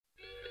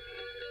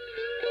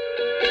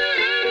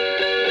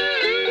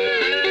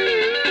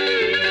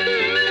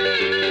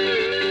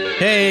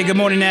Hey, good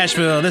morning,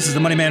 Nashville. This is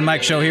the Money Man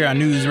Mike Show here on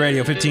News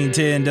Radio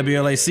 1510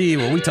 WLAC,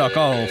 where we talk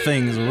all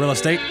things real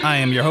estate. I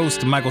am your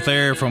host, Michael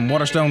Thayer from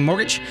Waterstone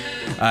Mortgage.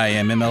 I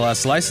am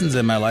MLS licensed,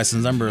 and my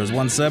license number is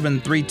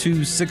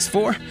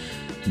 173264.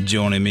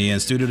 Joining me in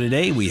studio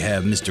today, we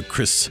have Mr.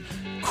 Chris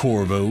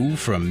Corvo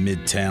from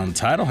Midtown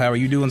Title. How are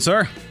you doing,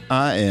 sir?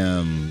 I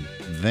am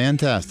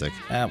fantastic.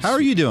 Absolutely. How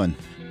are you doing?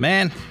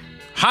 Man,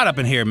 hot up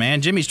in here,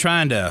 man. Jimmy's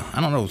trying to,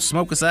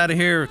 smoke us out of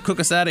here,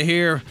 cook us out of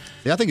here.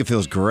 Yeah, I think it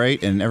feels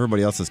great, and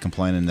everybody else is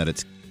complaining that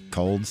it's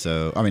cold,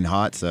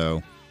 hot,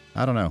 so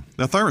I don't know.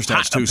 The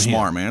thermostat's too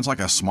smart, man. It's like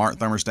a smart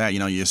thermostat. You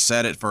know, you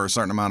set it for a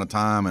certain amount of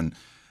time, and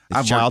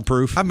it's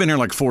child-proof. I've been here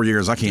like 4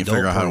 years. I can't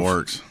figure out how it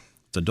works.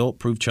 It's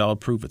adult-proof,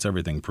 child-proof. It's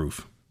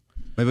everything-proof.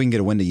 Maybe we can get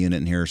a window unit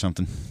in here or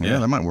something. Yeah,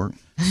 that might work.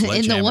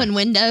 In the one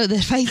window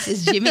that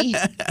faces Jimmy.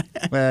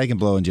 Well, I can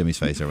blow in Jimmy's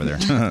face over there.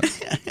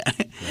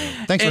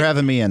 Thanks for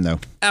having me in, though.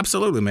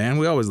 Absolutely, man.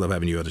 We always love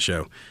having you at the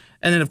show.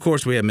 And then, of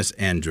course, we have Miss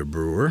Andra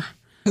Brewer.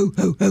 Ho,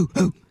 ho, ho,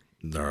 ho.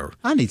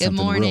 I need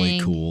something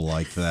really cool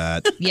like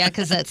that. Yeah,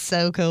 because that's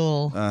so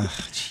cool.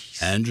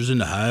 Andra's in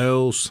the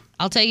house.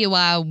 I'll tell you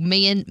why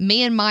me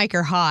and Mike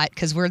are hot,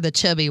 because we're the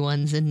chubby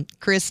ones, and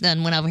Chris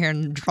done went over here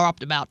and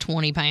dropped about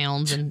 20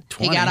 pounds, and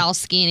 20? He got all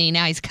skinny.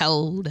 Now he's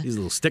cold. He's a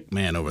little stick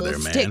man over there,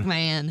 man. Stick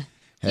man.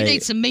 Hey, you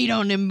need some meat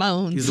on them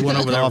bones. He's the one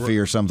over there. Coffee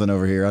or something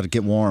over here. I'd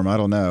get warm. I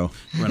don't know.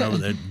 Run over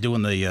there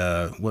doing not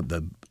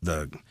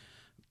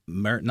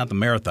the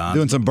marathon.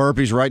 Doing some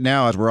burpees right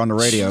now as we're on the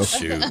radio.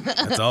 Shoot,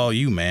 that's all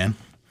you, man.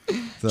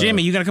 So.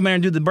 Jimmy, you gonna come in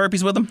and do the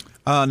burpees with him?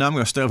 No, I'm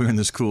gonna stay over here in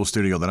this cool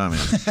studio that I'm in.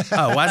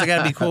 Oh, why's it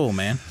gotta be cool,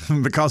 man?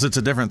 Because it's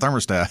a different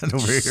thermostat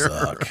over here.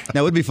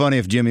 Now, it would be funny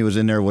if Jimmy was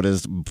in there with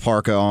his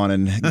parka on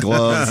and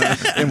gloves,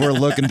 and we're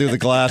looking through the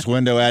glass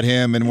window at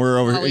him, and you're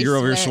over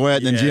here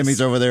sweating, and Jimmy's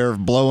over there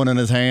blowing in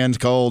his hands,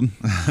 cold.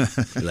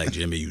 You're like,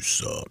 Jimmy, you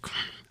suck.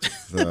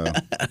 So,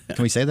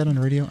 can we say that on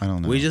the radio? I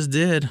don't know. We just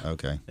did.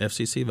 Okay.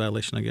 FCC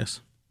violation, I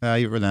guess.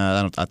 I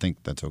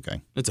think that's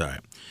okay. It's all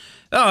right.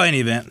 Oh,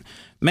 any event,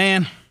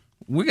 man.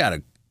 We got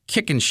a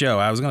kicking show.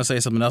 I was going to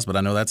say something else, but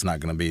I know that's not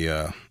going to be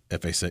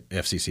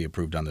FCC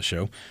approved on the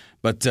show.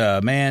 But,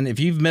 man, if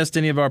you've missed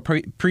any of our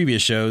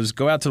previous shows,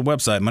 go out to the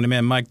website,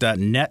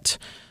 moneymanmike.net.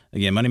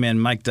 Again,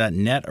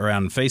 moneymanmike.net, or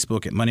on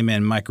Facebook at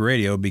Moneyman Mike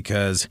Radio,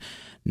 because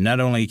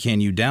not only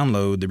can you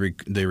download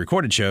the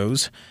recorded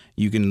shows,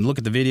 you can look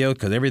at the video,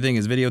 because everything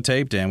is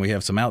videotaped, and we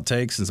have some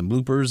outtakes and some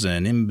bloopers,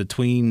 and in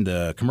between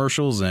the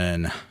commercials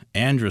and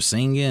Andra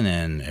singing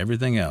and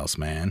everything else,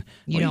 man.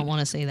 You don't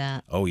want to see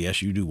that. Oh,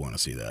 yes, you do want to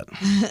see that.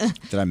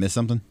 Did I miss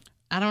something?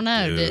 I don't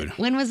know.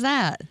 When was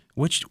that?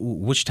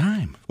 Which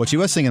time? Well, she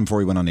was singing before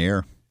we went on the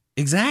air.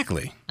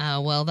 Exactly.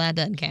 Oh, well, that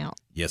doesn't count.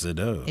 Yes, it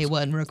does. It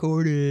wasn't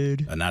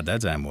recorded. Not that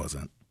time,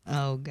 wasn't.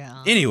 Oh,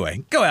 God.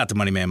 Anyway, go out to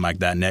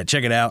moneymanmike.net.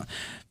 Check it out.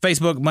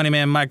 Facebook,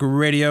 Moneyman Mike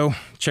Radio.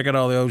 Check out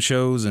all the old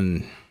shows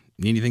and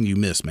anything you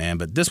missed, man.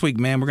 But this week,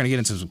 man, we're going to get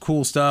into some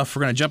cool stuff.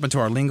 We're going to jump into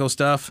our lingo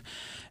stuff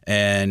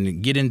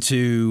and get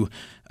into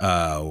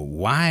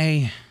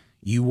why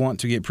you want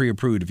to get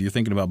pre-approved if you're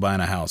thinking about buying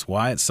a house,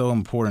 why it's so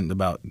important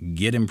about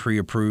getting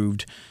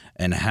pre-approved,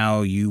 and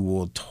how you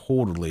will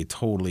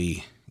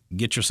totally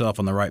get yourself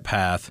on the right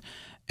path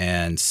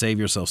and save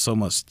yourself so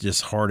much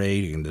just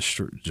heartache and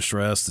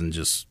distress, and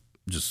just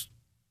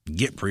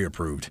get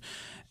pre-approved.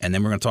 And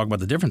then we're going to talk about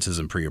the differences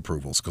in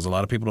pre-approvals, because a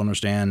lot of people don't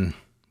understand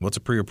what's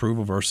a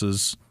pre-approval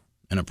versus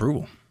an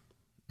approval.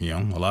 You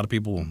know, a lot of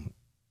people,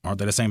 aren't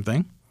they the same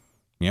thing?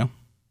 You know?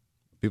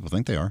 People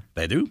think they are.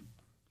 They do.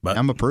 But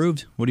I'm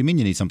approved. What do you mean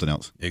you need something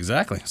else?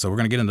 Exactly. So we're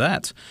going to get into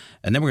that.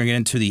 And then we're going to get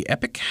into the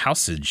epic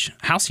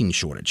housing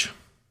shortage.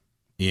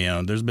 You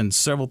know, there's been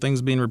several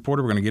things being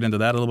reported. We're going to get into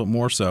that a little bit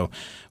more. So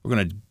we're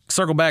going to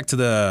circle back to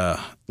the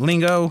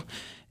lingo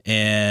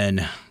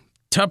and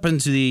tap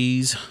into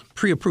these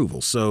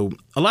pre-approvals. So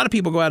a lot of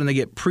people go out and they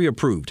get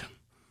pre-approved.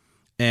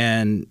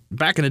 And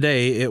back in the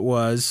day, it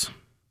was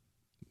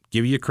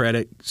give you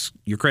give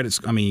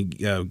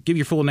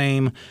your full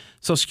name,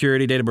 Social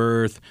Security, date of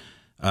birth,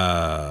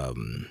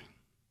 current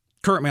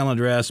mailing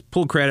address,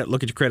 pull credit,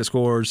 look at your credit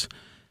scores,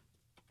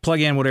 plug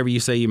in whatever you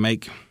say you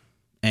make,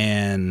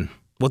 and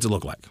what's it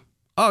look like?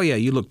 Oh, yeah,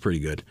 you look pretty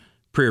good.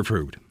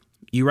 Pre-approved.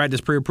 You write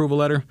this pre-approval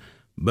letter,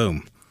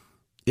 boom.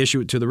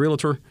 Issue it to the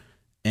realtor,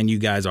 and you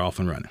guys are off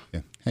and running.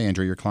 Yeah. Hey,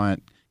 Andrew, your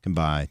client can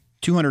buy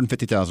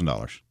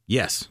 $250,000.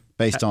 Yes.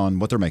 Based on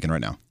what they're making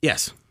right now.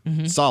 Yes.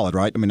 Mm-hmm. Solid,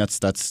 right? I mean,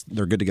 that's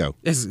they're good to go.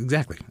 Yes,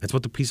 exactly. That's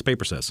what the piece of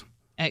paper says.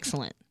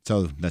 Excellent.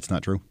 So that's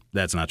not true?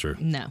 That's not true.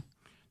 No,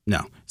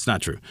 it's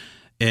not true.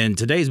 In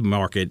today's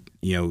market,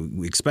 you know,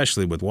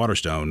 especially with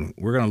Waterstone,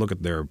 we're going to look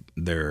at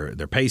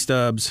their pay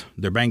stubs,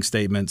 their bank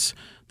statements,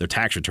 their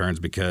tax returns,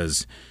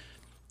 because,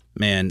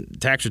 man,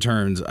 tax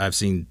returns I've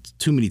seen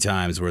too many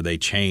times where they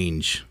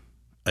change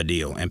a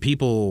deal. And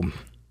people,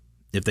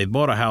 if they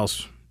bought a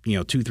house, you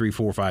know, 2, 3,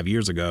 4, 5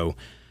 years ago,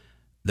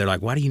 they're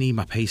like, why do you need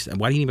my pay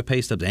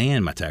stubs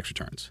and my tax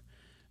returns?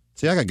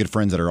 See, I got good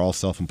friends that are all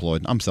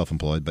self-employed. I'm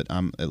self-employed, but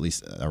I'm at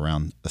least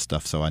around the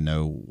stuff, so I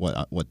know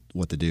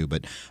what to do.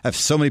 But I have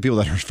so many people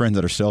that are friends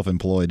that are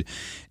self-employed,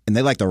 and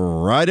they like to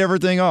write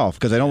everything off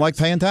because they don't like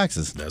paying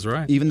taxes. That's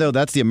right. Even though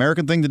that's the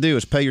American thing to do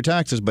is pay your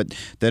taxes, but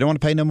they don't want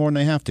to pay no more than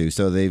they have to.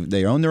 So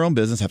they own their own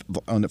business, have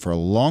owned it for a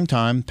long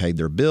time, paid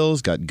their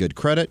bills, got good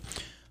credit,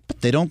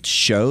 but they don't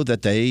show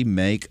that they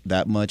make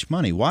that much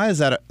money. Why is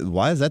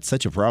that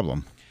such a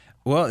problem?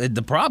 Well,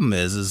 the problem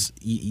is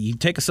you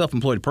take a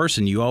self-employed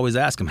person, you always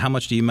ask them, how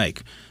much do you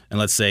make? And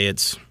let's say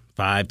it's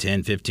 5,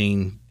 10,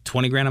 15,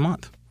 20 grand a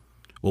month.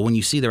 Well, when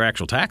you see their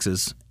actual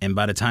taxes, and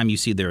by the time you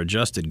see their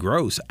adjusted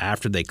gross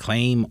after they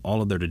claim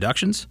all of their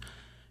deductions,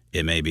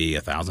 it may be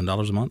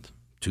 $1,000 a month,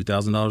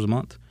 $2,000 a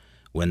month,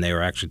 when they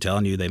were actually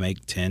telling you they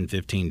make $10,000,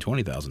 $15,000,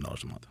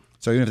 $20,000 a month.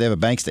 So even if they have a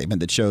bank statement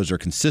that shows they're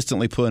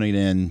consistently putting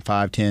in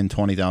 $5,000,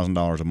 $10,000,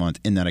 $20,000 a month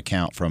in that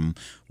account from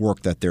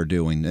work that they're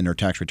doing, and their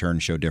tax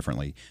returns show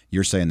differently,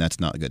 you're saying that's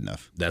not good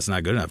enough? That's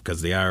not good enough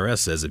because the IRS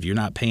says if you're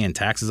not paying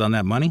taxes on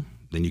that money,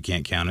 then you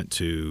can't count it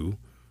to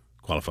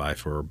qualify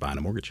for buying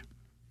a mortgage.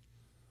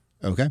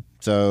 Okay.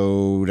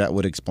 So that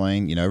would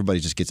explain, everybody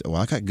just gets, well,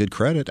 I got good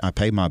credit. I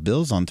pay my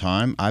bills on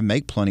time. I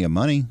make plenty of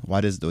money. Why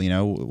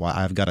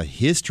I've got a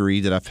history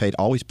that I've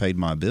always paid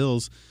my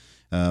bills.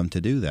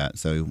 To do that.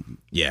 So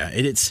yeah,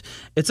 it's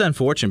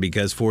unfortunate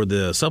because for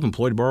the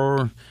self-employed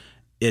borrower,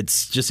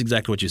 it's just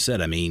exactly what you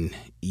said. I mean,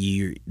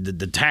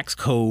 the tax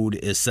code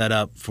is set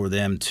up for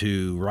them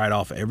to write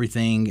off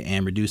everything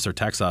and reduce their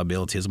tax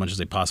liability as much as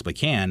they possibly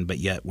can. But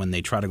yet when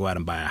they try to go out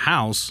and buy a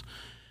house,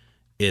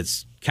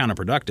 it's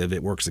counterproductive.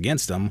 It works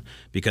against them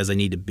because they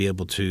need to be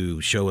able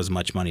to show as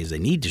much money as they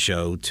need to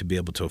show to be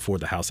able to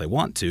afford the house they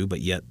want to. But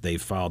yet they've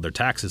filed their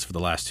taxes for the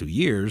last 2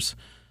 years.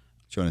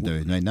 Showing it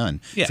they made none.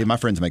 Yeah. See, my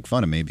friends make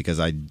fun of me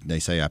because they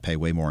say I pay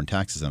way more in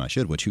taxes than I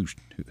should, which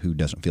who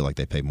doesn't feel like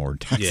they pay more in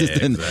taxes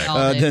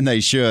than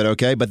they should,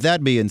 okay? But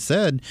that being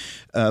said,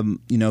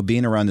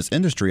 being around this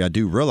industry, I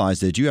do realize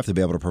that you have to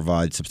be able to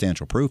provide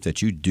substantial proof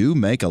that you do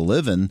make a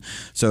living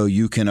so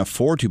you can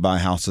afford to buy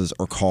houses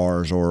or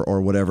cars or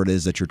whatever it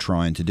is that you're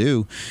trying to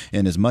do.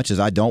 And as much as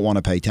I don't want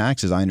to pay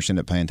taxes, I understand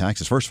that paying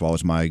taxes, first of all,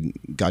 is my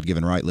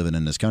God-given right living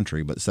in this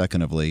country. But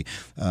secondly,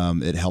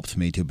 it helps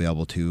me to be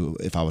able to,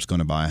 if I was going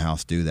to buy a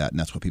house, do that. And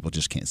that's what people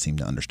just can't seem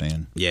to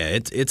understand. Yeah,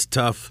 it's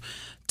tough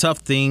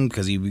thing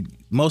because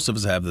most of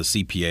us have the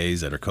CPAs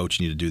that are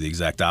coaching you to do the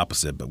exact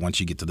opposite. But once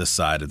you get to this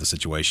side of the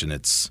situation,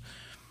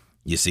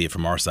 you see it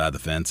from our side of the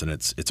fence, and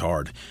it's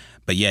hard.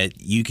 But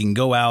yet you can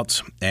go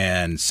out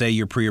and say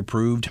you're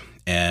pre-approved,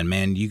 and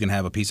man, you can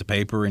have a piece of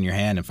paper in your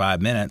hand in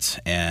 5 minutes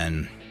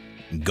and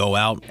go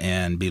out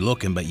and be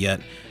looking. But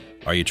yet,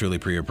 are you truly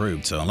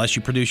pre-approved? So unless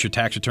you produce your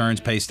tax returns,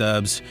 pay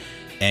stubs,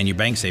 and your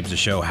bank statements to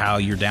show how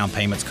your down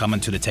payment's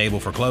coming to the table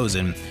for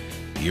closing,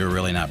 you're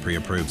really not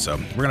pre-approved. So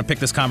we're going to pick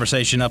this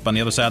conversation up on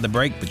the other side of the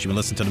break, but you've been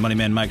listening to the Money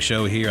Man Mike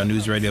Show here on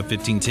News Radio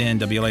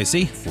 1510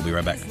 WLAC. We'll be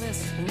right back.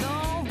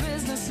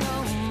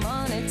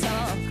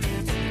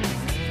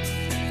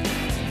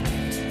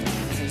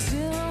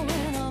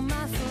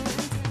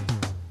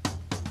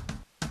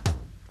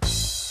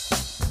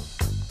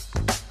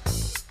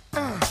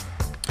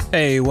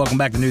 Hey, welcome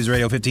back to News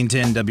Radio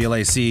 1510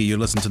 WLAC. You're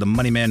listening to the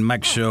Money Man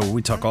Mike Show, where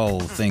we talk all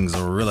things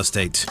real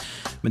estate.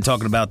 Been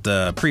talking about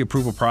the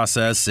pre-approval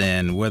process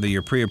and whether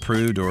you're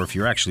pre-approved or if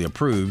you're actually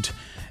approved.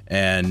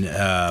 And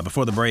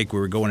before the break,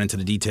 we were going into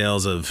the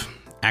details of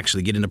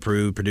actually getting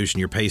approved, producing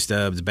your pay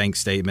stubs, bank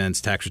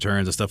statements, tax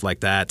returns, and stuff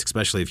like that,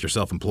 especially if you're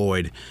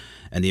self-employed,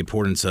 and the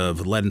importance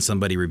of letting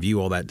somebody review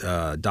all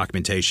that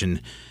documentation.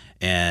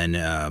 And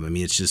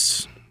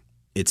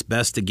it's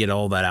best to get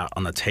all that out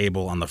on the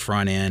table on the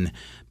front end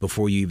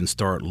before you even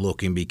start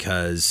looking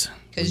because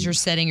you're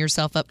setting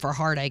yourself up for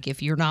heartache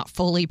if you're not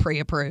fully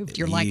pre-approved.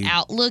 You're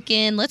out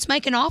looking, let's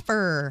make an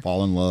offer.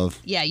 Fall in love.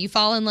 Yeah, you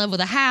fall in love with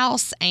a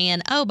house,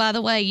 and oh, by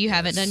the way, you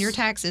haven't done your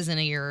taxes in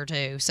a year or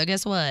two. So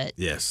guess what?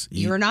 Yes.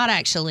 You're not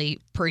actually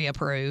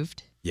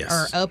pre-approved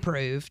or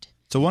approved.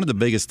 So one of the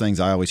biggest things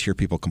I always hear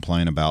people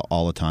complain about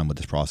all the time with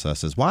this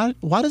process is why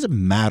does it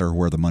matter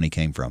where the money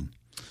came from?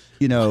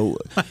 Why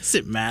does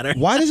it matter?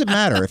 Why does it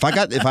matter? If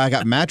I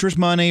got mattress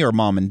money or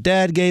mom and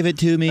dad gave it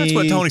to me. That's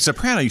what Tony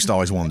Soprano used to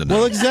always want to know.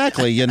 Well,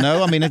 exactly.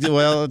 I mean,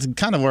 it's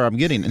kind of where I'm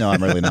getting. No,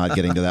 I'm really not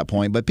getting to that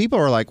point. But people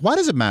are like, why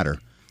does it matter?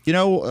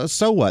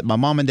 So what? My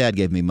mom and dad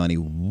gave me money.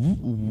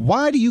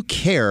 Why do you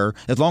care?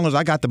 As long as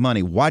I got the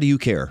money, why do you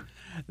care?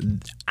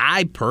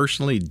 I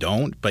personally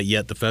don't, but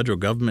yet the federal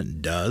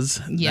government does.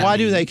 Yeah. Why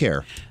do they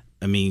care?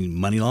 I mean,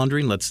 money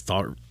laundering, let's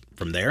start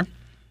from there.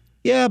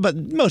 Yeah, but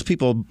most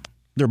people,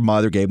 their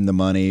mother gave them the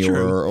money.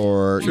 Sure.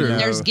 or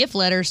There's gift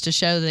letters to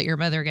show that your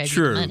mother gave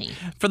you the money.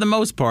 For the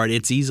most part,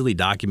 it's easily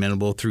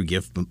documentable through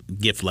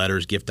gift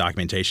letters, gift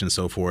documentation, and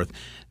so forth.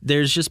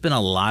 There's just been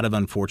a lot of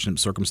unfortunate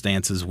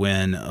circumstances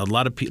when a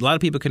lot of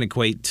people can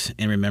equate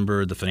and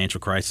remember the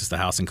financial crisis, the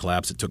housing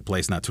collapse that took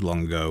place not too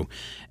long ago.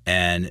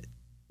 And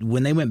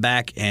when they went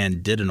back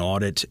and did an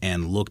audit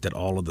and looked at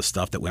all of the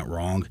stuff that went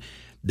wrong,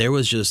 there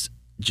was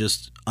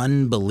just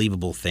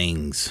unbelievable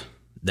things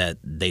that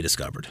they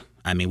discovered.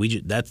 I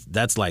mean,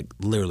 that's like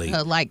literally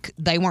like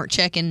they weren't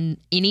checking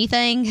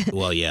anything.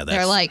 Well, yeah,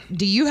 they're like,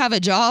 "Do you have a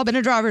job and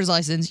a driver's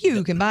license?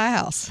 You can buy a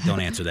house." Don't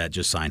answer that.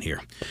 Just sign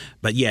here.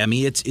 But yeah, I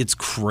mean, it's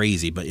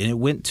crazy. But it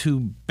went to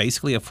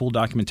basically a full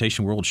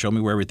documentation world. Show me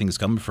where everything's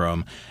coming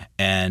from.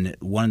 And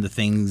one of the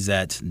things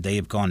that they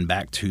have gone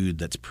back to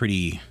that's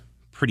pretty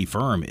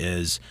firm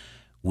is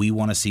we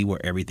want to see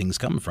where everything's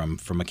coming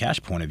from a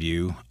cash point of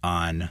view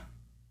on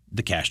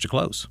the cash to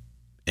close.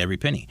 Every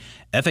penny.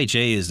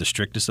 FHA is the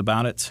strictest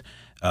about it.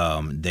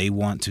 They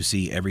want to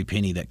see every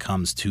penny that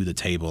comes to the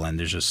table, and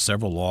there's just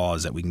several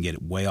laws that we can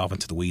get way off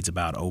into the weeds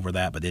about over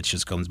that, but it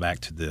just comes back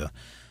to the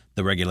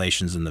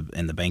regulations and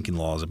the banking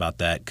laws about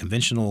that.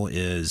 Conventional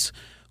is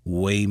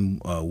way more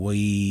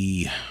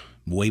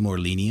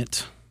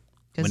lenient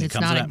because it's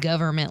not a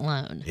government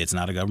loan. It's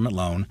not a government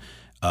loan.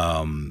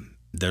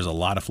 There's a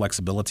lot of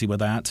flexibility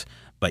with that,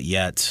 but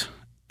yet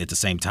at the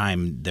same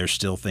time, there's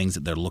still things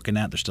that they're looking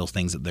at. There's still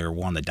things that they're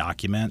wanting to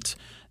document.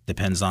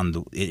 Depends on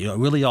it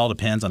really all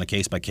depends on a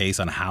case by case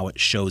on how it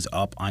shows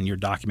up on your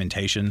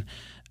documentation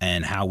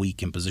and how we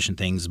can position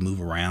things,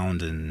 move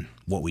around, and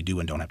what we do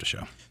and don't have to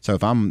show. So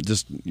if I'm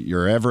just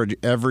your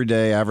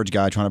everyday average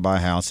guy trying to buy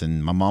a house,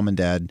 and my mom and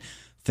dad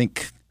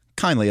think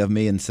kindly of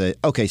me and say,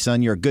 "Okay,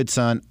 son, you're a good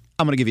son.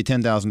 I'm going to give you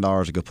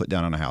 $10,000 to go put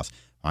down on a house."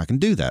 I can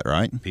do that,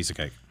 right? Piece of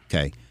cake.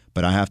 Okay.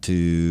 But I have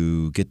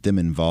to get them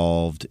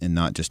involved and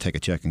not just take a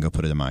check and go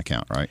put it in my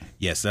account, right?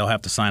 Yes, they'll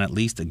have to sign at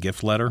least a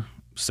gift letter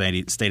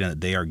stating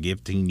that they are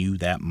gifting you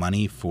that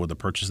money for the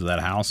purchase of that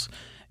house.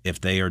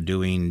 If they are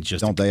doing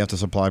just... Don't they have to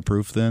supply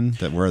proof then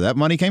that where that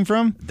money came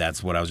from?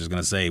 That's what I was just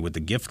going to say. With the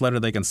gift letter,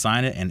 they can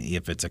sign it. And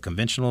if it's a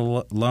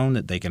conventional loan,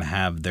 that they can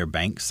have their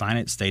bank sign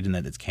it stating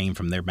that it came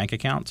from their bank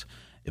account.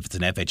 If it's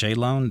an FHA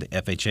loan, the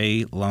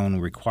FHA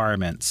loan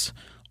requirements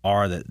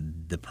are that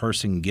the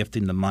person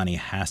gifting the money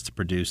has to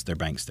produce their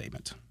bank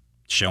statement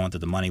showing that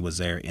the money was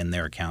there in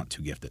their account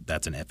to gift it.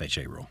 That's an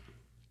FHA rule.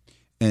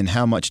 And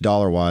how much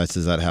dollar-wise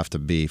does that have to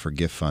be for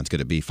gift funds?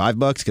 Could it be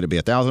 $5? Could it be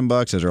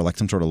 $1,000? Is there like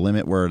some sort of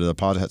limit where the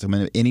deposit has to come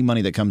in? Any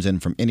money that comes in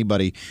from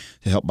anybody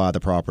to help buy the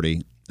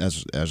property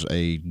as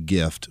a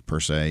gift per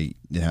se,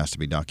 it has to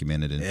be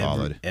documented and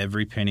followed.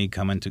 Every penny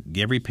going to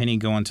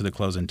the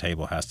closing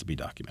table has to be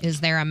documented. Is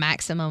there a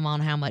maximum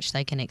on how much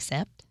they can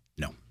accept?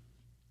 No.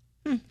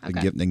 Okay.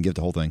 They can give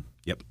the whole thing.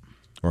 Yep.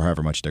 Or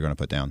however much they're going to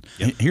put down.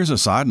 Yep. Here's a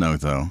side note,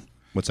 though.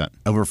 What's that?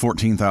 Over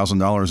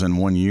 $14,000 in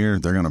 1 year,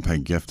 they're going to pay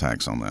gift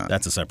tax on that.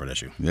 That's a separate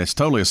issue. Yeah, it's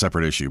totally a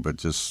separate issue, but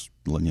just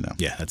letting you know.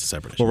 Yeah, that's a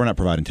separate issue. Well, we're not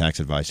providing tax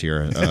advice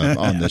here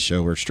on this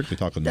show. We're strictly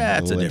talking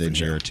to Lyndon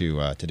here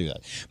to do that.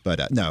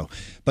 But no,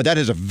 but that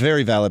is a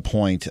very valid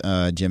point,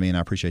 Jimmy, and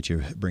I appreciate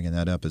you bringing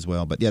that up as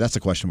well. But yeah, that's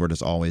the question we're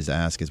just always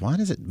ask is why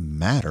does it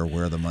matter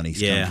where the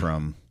money's come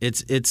from?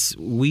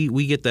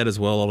 We get that as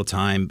well all the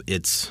time.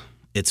 It's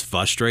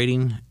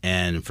frustrating,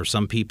 and for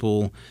some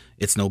people,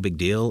 it's no big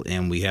deal,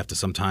 and we have to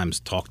sometimes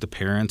talk to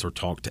parents or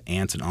talk to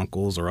aunts and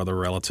uncles or other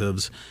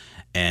relatives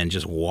and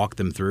just walk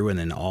them through and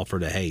then offer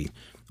to, hey,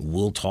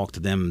 we'll talk to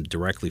them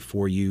directly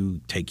for you,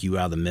 take you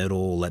out of the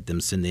middle, let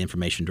them send the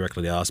information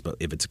directly to us. But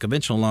if it's a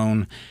conventional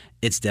loan,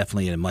 it's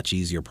definitely a much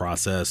easier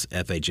process.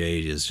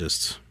 FHA is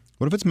just...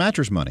 What if it's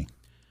mattress money?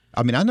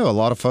 I mean, I know a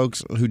lot of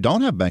folks who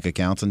don't have bank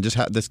accounts and just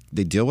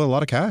they deal with a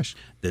lot of cash.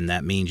 Then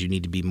that means you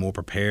need to be more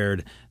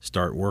prepared,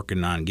 start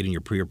working on getting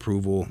your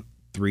pre-approval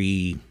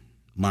 3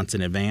 months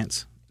in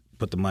advance,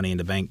 put the money in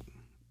the bank.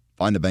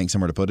 Find a bank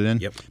somewhere to put it in?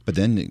 Yep. But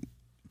then it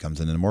comes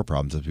into more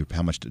problems of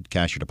how much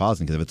cash you're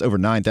depositing. Because if it's over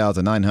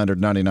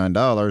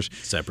 $9,999,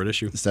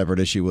 separate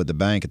issue with the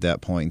bank at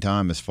that point in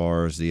time as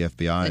far as the FBI is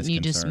concerned. Couldn't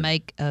you just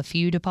make a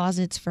few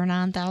deposits for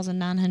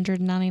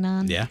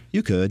 $9,999? Yeah.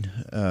 You could.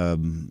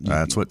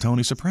 That's what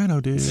Tony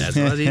Soprano did. That's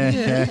what he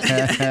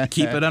did.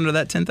 Keep it under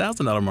that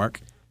 $10,000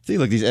 mark. See,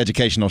 look, these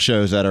educational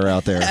shows that are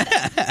out there.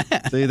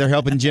 See, they're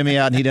helping Jimmy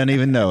out, and he doesn't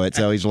even know it.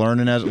 So he's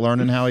learning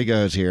how he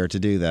goes here to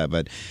do that.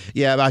 But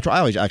yeah, I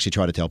always actually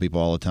try to tell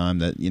people all the time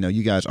that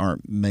you guys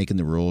aren't making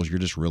the rules. You're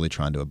just really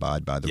trying to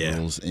abide by the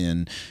rules.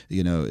 And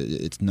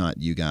it's not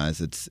you guys.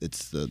 It's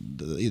either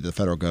the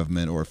federal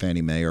government or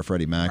Fannie Mae or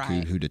Freddie Mac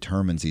who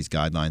determines these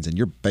guidelines. And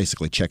you're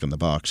basically checking the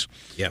box.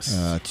 Yes.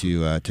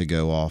 To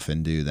go off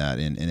and do that,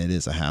 and it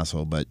is a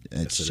hassle, but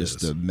it's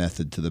just the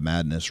method to the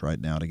madness right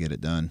now to get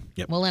it done.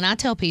 Yep. Well, and I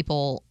tell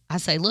people, I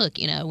say, look,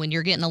 when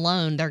you're getting a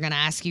loan, they're going to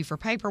ask you for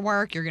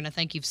paperwork. You're going to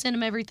think you've sent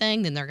them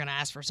everything. Then they're going to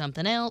ask for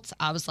something else.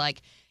 I was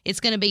like, it's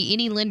going to be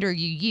any lender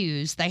you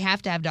use. They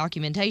have to have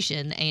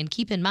documentation. And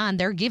keep in mind,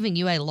 they're giving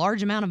you a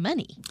large amount of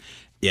money.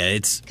 Yeah,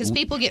 it's... Because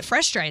people get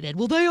frustrated.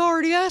 Well, they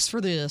already asked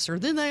for this, or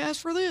then they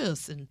asked for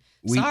this. And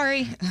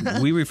sorry.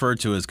 We refer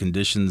to as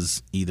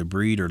conditions either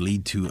breed or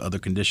lead to other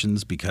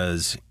conditions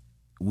because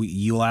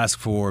you'll ask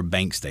for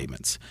bank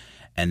statements.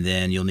 And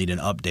then you'll need an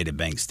updated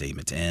bank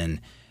statement. And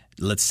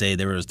let's say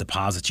there was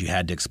deposits you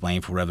had to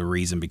explain for whatever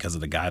reason because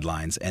of the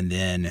guidelines, and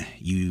then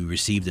you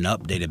received an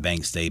updated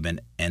bank statement,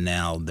 and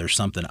now there's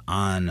something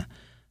on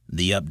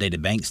the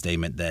updated bank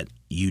statement that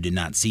you did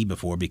not see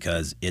before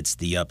because it's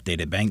the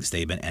updated bank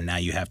statement, and now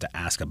you have to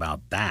ask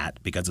about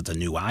that because it's a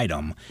new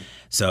item.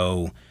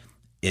 So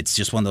it's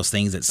just one of those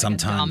things that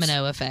sometimes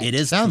domino effect. It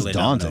is Sounds truly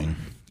daunting.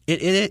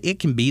 It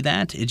can be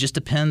that. It just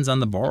depends on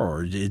the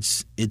borrower.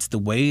 It's the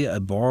way a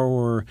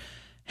borrower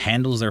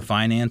handles their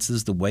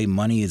finances, the way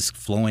money is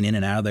flowing in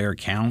and out of their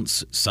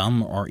accounts.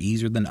 Some are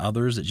easier than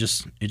others. It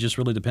just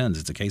really depends.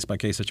 It's a case by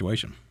case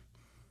situation.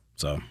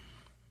 So,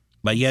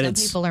 but yet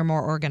Some people are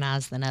more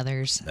organized than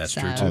others. That's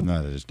so. true, too.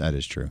 No, that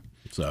is true.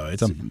 So it's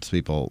Some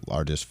people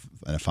are just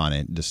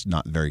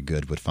not very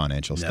good with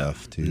financial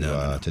stuff to do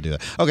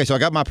that. Okay, so I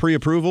got my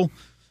pre-approval,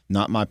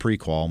 not my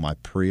pre-qual, my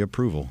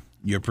pre-approval.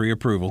 your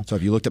pre-approval. So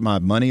have you looked at my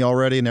money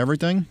already and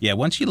everything? Yeah,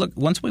 once we look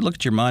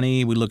at your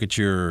money, we look at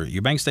your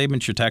bank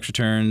statements, your tax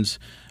returns,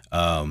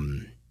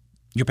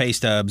 your pay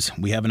stubs.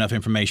 We have enough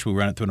information. We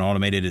run it through an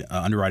automated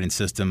underwriting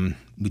system.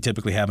 We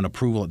typically have an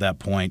approval at that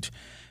point.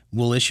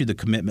 We'll issue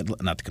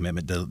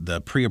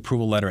the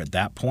pre-approval letter at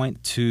that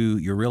point to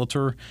your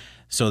realtor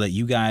so that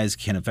you guys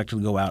can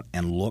effectively go out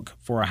and look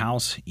for a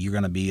house. You're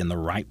going to be in the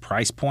right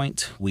price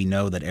point. We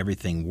know that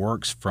everything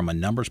works from a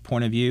numbers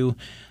point of view.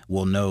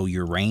 We'll know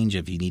your range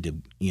if you need to,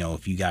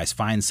 if you guys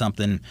find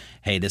something,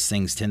 hey, this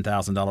thing's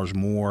 $10,000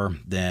 more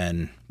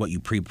than what you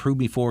pre-approved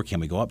me for.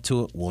 Can we go up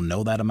to it? We'll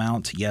know that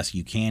amount. Yes,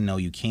 you can. No,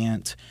 you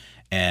can't.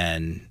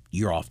 And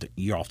you're off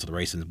to the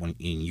races and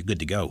you're good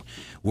to go.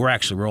 We're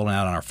actually rolling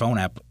out on our phone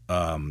app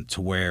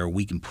to where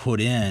we can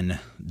put in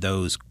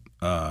those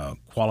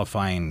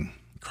qualifying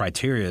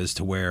criterias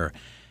to where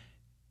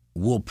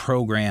we'll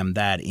program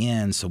that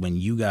in so when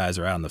you guys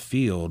are out in the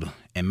field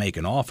and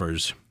making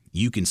offers,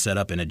 you can set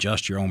up and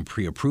adjust your own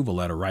pre-approval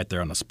letter right there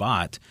on the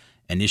spot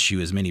and issue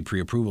as many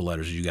pre-approval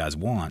letters as you guys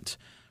want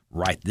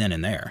right then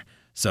and there.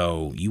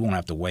 So you won't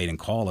have to wait and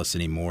call us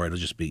anymore.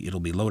 It'll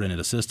be loaded into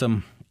the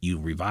system. You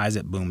revise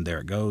it, boom, there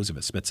it goes. If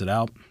it spits it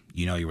out,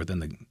 you're within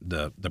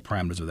the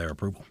parameters of their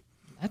approval.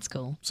 That's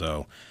cool.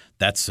 So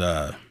that's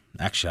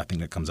actually I think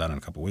that comes out in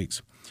a couple of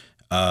weeks.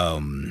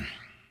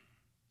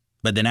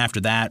 But then after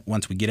that,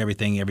 once we get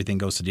everything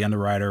goes to the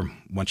underwriter.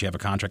 Once you have a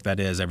contract, that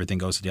is, everything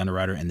goes to the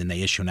underwriter, and then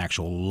they issue an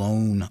actual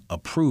loan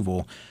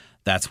approval.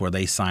 That's where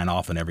they sign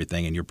off and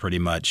everything, and you're pretty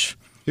much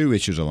Who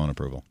issues a loan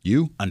approval?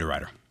 You?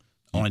 underwriter.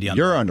 Only the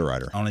Your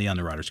underwriter. Only the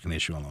underwriters can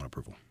issue a loan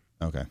approval.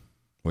 Okay.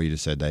 Well, you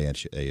just said they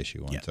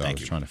issue one, Yeah, so I thank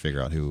was you. trying to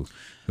figure out who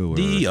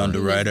The were.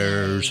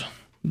 underwriters.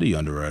 The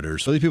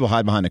underwriters. So these people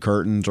hide behind the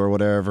curtains or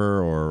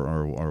whatever,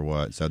 or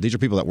what? So these are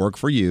people that work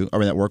for you,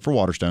 that work for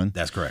Waterstone.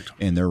 That's correct.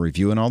 And they're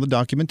reviewing all the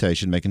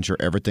documentation, making sure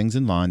everything's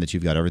in line, that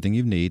you've got everything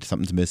you need. If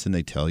something's missing,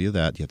 they tell you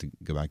that. You have to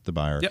go back to the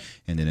buyer. Yep.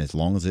 And then as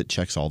long as it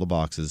checks all the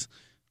boxes,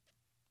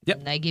 Yep.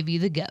 And they give you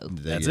the go.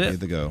 they That's give it. you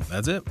the go.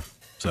 That's it.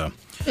 So,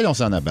 It don't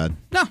sound that bad.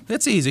 no,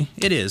 it's easy.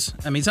 It is.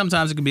 I mean,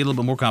 sometimes it can be a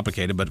little bit more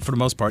complicated, but for the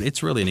most part,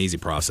 it's really an easy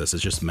process.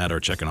 It's just a matter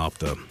of checking off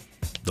the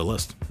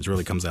list. It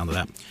really comes down to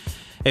that.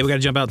 Hey, we got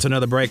to jump out to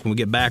another break. When we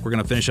get back, we're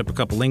going to finish up a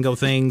couple lingo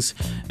things,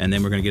 and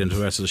then we're going to get into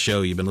the rest of the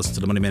show. You've been listening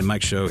to the Money Man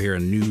Mike Show here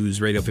on News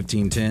Radio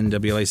 1510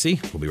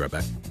 WLAC. We'll be right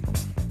back.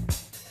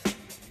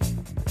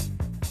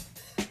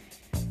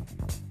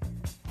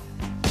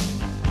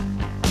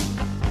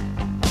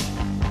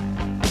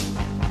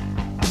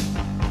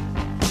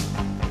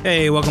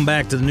 Hey, welcome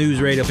back to the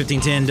News Radio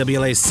 1510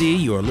 WLAC.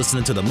 You are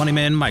listening to the Money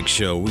Man Mike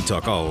Show. We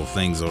talk all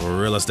things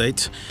real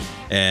estate,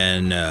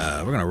 and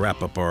we're going to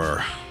wrap up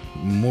our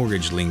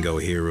mortgage lingo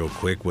here real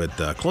quick with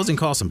closing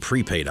costs and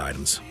prepaid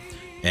items.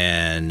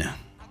 And a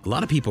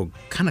lot of people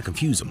kind of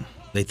confuse them.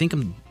 They think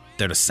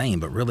they're the same,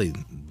 but really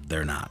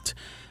they're not.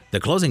 The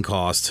closing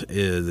cost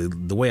is,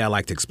 the way I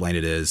like to explain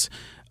it is,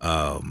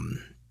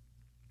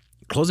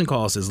 closing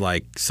costs is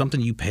like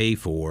something you pay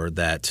for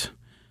that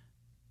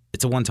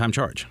it's a one-time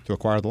charge. To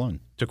acquire the loan.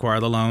 To acquire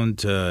the loan,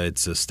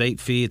 it's a state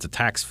fee, it's a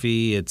tax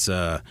fee, it's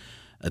a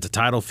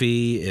title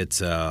fee,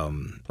 it's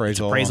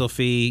appraisal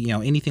fee,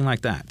 anything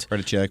like that.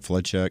 Credit check,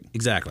 flood check.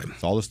 Exactly.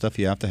 It's all the stuff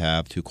you have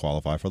to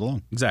qualify for the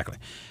loan. Exactly.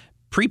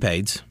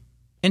 Prepaids,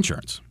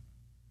 insurance,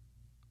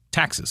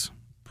 taxes,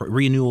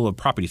 renewal of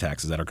property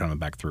taxes that are coming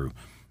back through,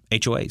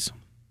 HOAs.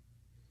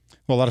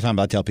 Well, a lot of times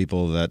I tell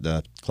people that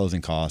the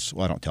closing costs,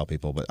 well, I don't tell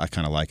people, but I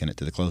kind of liken it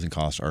to the closing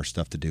costs are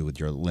stuff to do with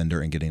your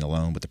lender and getting a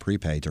loan, but the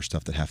prepaids are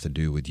stuff that have to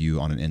do with you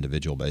on an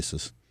individual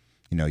basis.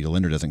 Your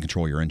lender doesn't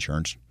control your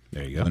insurance.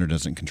 There you The go. lender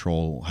doesn't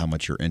control how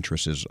much your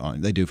interest is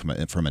on. They do from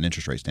an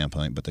interest rate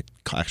standpoint, but the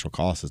actual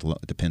cost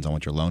depends on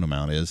what your loan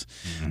amount is.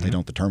 Mm-hmm. They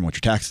don't determine what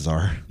your taxes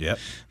are. Yep.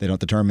 They don't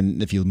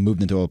determine if you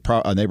moved into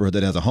a neighborhood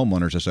that has a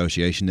homeowners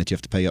association that you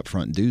have to pay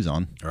upfront dues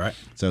on. All right.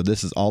 So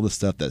this is all the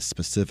stuff that's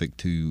specific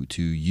to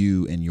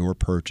you and your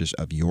purchase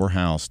of your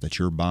house that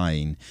you're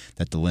buying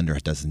that the lender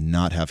does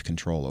not have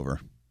control over.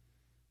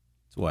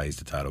 That's why he's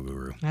the title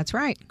guru. That's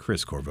right.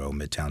 Chris Corvo,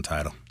 Midtown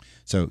Title.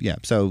 So,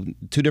 so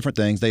two different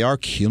things. They are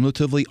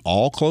cumulatively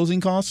all closing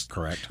costs.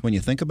 Correct. When you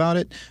think about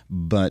it,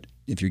 but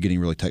if you're getting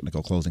really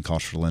technical, closing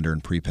costs for the lender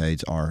and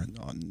prepaids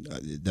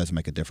it doesn't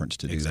make a difference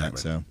to do Exactly. that.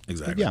 So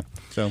Exactly. Yeah.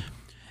 So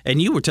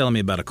And you were telling me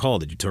about a call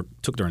that you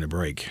took during the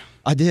break.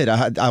 I did.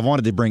 I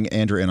wanted to bring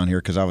Andra in on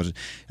here because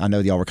I know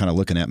y'all were kind of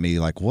looking at me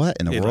like, what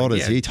in the world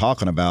is he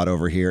talking about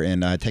over here?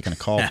 And I had taken a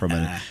call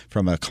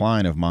from a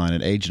client of mine,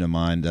 an agent of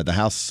mine. The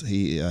house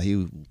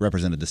he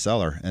represented the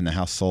seller, and the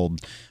house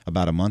sold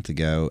about a month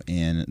ago,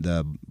 and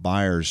the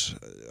buyers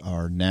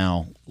are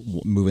now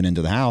moving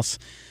into the house,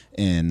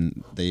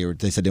 and they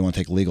said they want to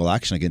take legal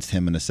action against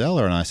him and the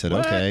seller, and I said,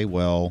 okay,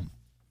 well,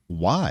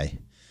 why?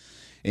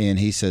 And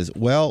he says,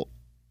 well,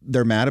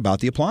 they're mad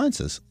about the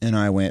appliances. And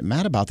I went,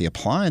 mad about the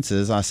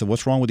appliances? I said,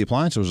 what's wrong with the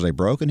appliances? Was they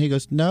broken? He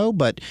goes, no,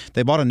 but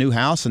they bought a new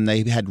house and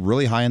they had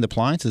really high-end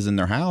appliances in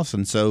their house.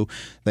 And so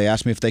they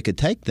asked me if they could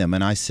take them.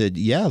 And I said,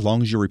 yeah, as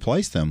long as you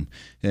replace them.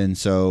 And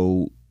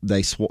so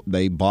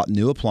they bought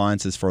new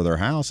appliances for their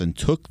house and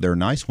took their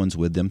nice ones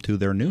with them to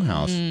their new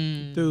house.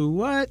 Do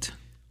what?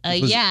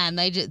 And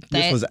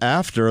this was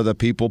after the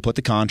people put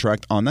the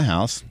contract on the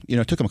house.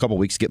 It took them a couple of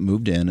weeks to get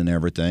moved in and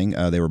everything.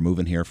 They were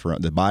moving here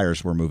the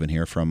buyers were moving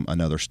here from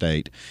another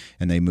state,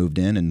 and they moved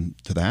in and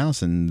to the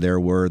house, and there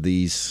were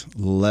these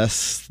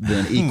less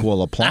than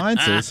equal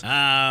appliances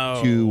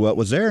to what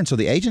was there. And so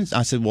the agents,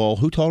 I said, well,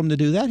 who told them to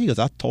do that? He goes,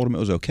 I told them it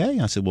was okay.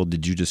 I said, well,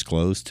 did you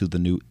disclose to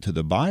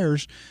the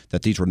buyers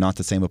that these were not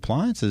the same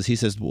appliances? He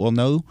says, well,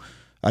 no,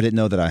 I didn't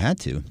know that I had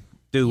to.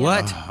 Do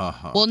what?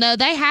 Well, no,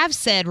 they have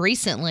said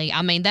recently,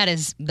 I mean, that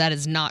is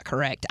not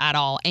correct at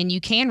all. And you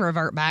can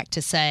revert back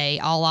to say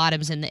all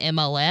items in the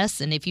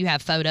MLS. And if you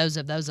have photos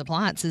of those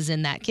appliances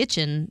in that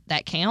kitchen,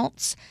 that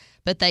counts.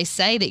 But they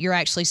say that you're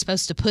actually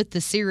supposed to put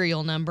the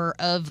serial number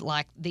of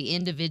like the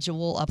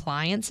individual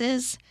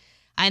appliances.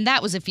 And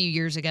that was a few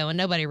years ago, and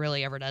nobody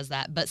really ever does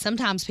that. But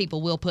sometimes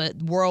people will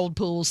put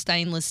Whirlpool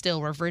stainless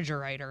steel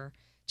refrigerator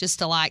just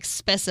to like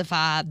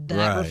specify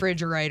that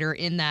refrigerator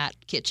in that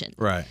kitchen.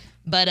 Right.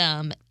 But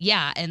and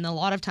a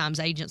lot of times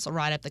agents will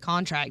write up the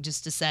contract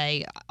just to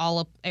say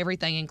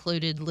everything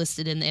included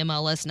listed in the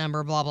MLS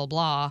number, blah blah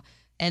blah,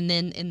 and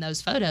then in those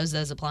photos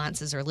those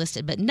appliances are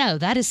listed. But no,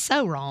 that is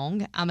so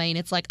wrong. I mean,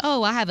 it's like,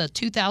 oh, I have a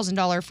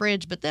 $2,000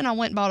 fridge, but then I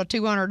went and bought a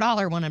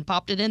 $200 one and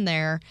popped it in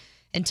there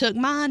and took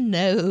mine.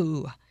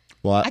 No,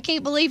 I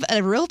can't believe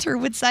a realtor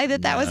would say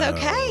that was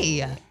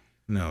okay.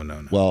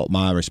 No. Well,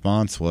 my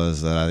response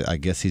was that I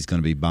guess he's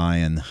going to be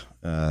buying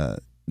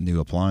new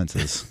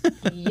appliances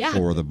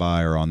for the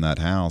buyer on that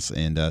house.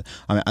 And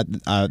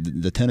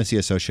the Tennessee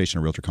Association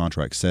of Realtor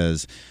Contracts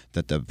says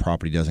that the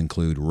property does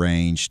include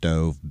range,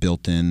 stove,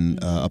 built-in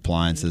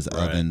appliances,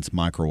 ovens,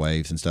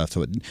 microwaves, and stuff.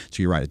 So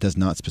you're right. It does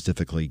not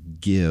specifically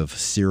give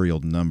serial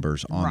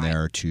numbers on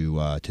there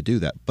to do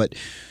that. But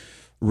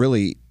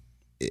really,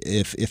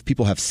 if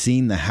people have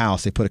seen the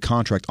house, they put a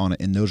contract on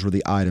it, and those were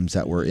the items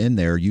that were in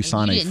there. You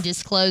didn't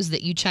disclose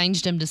that you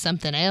changed them to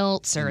something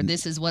else, or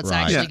this is what's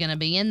actually going to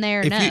be in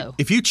there.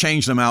 If you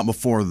changed them out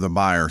before the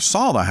buyer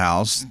saw the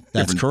house,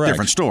 that's correct.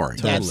 Different story.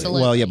 Totally.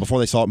 Absolutely. Well, before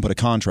they saw it and put a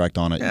contract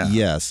on it,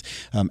 yes.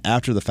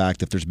 After the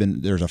fact, if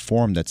there's a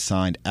form that's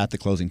signed at the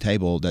closing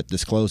table that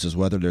discloses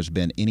whether there's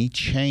been any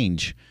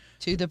change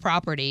to the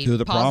property,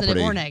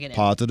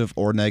 positive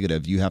or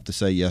negative. You have to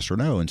say yes or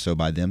no. And so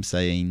by them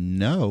saying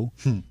no,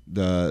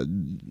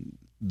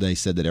 they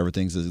said that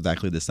everything's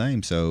exactly the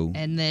same. So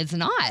and it's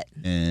not.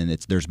 And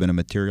there's been a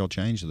material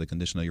change to the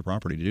condition of your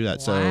property to do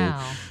that.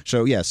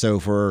 Wow.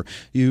 So for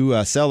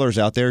you sellers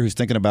out there who's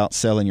thinking about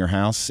selling your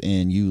house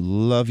and you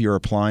love your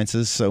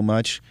appliances so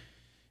much,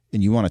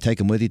 and you want to take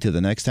them with you to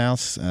the next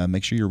house,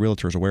 make sure your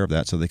realtor is aware of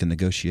that so they can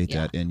negotiate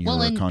that in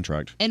your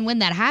contract. And when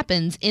that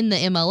happens in the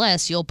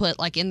MLS, you'll put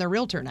like in the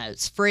realtor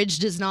notes, fridge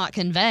does not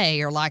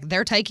convey, or like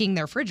they're taking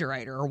their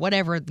refrigerator or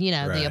whatever,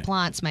 the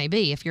appliance may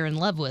be. If you're in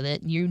love with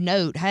it, you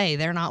note, hey,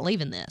 they're not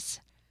leaving this.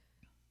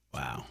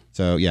 Wow.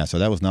 So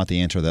that was not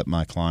the answer that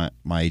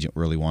my agent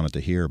really wanted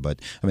to hear. But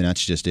I mean,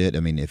 that's just it. I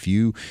mean,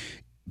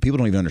 people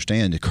don't even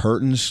understand the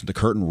curtains, the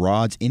curtain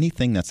rods,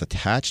 anything that's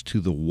attached to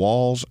the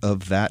walls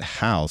of that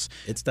house.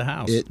 It's the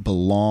house. It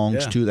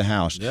belongs to the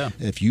house. Yeah.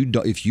 If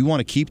you want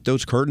to keep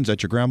those curtains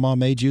that your grandma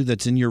made you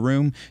that's in your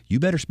room, you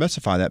better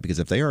specify that, because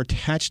if they are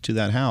attached to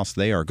that house,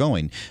 they are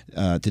going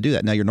to do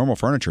that. Now, your normal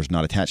furniture is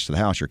not attached to the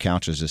house. Your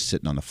couch is just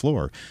sitting on the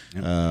floor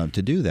to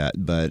do that.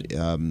 But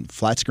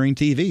flat screen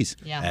TVs.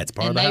 Yeah. That's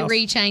part of the house. And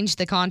they rechanged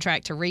the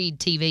contract to read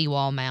TV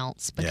wall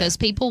mounts because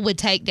people would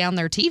take down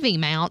their TV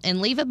mount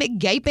and leave a big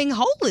gaping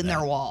hole in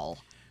their wall.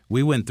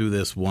 We went through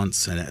this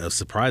once, and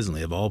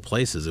surprisingly, of all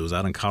places, it was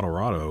out in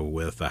Colorado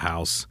with a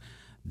house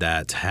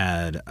that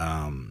had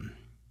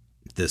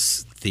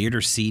this theater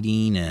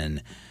seating,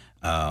 and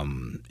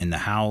in the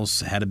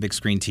house had a big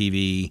screen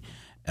TV,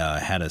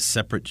 had a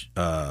separate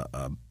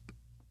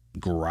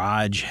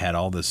garage, had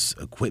all this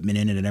equipment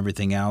in it and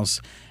everything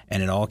else,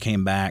 and it all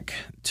came back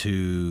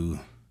to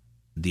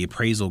the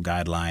appraisal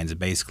guidelines.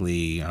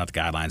 Basically, not the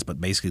guidelines,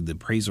 but basically the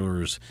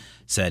appraisers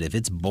said if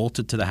it's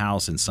bolted to the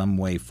house in some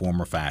way,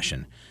 form, or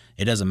fashion,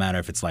 it doesn't matter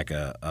if it's like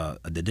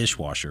the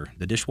dishwasher.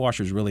 The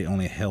dishwasher is really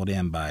only held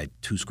in by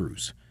 2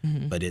 screws,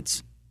 but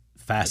it's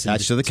fastened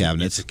attached to the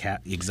cabinets.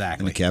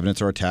 Exactly. And the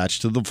cabinets are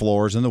attached to the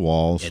floors and the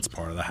walls. It's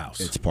part of the house.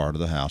 It's part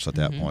of the house at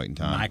that point in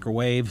time.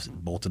 Microwaves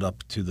bolted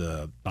up to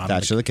the bottom.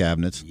 Attached to the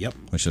cabinets. Yep.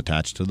 Which is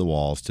attached to the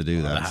walls to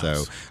do that.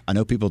 So I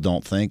know people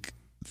don't think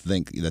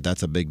that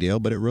that's a big deal,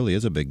 but it really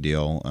is a big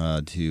deal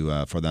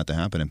for that to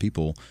happen. And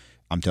people,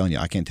 I'm telling you,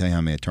 I can't tell you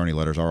how many attorney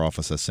letters our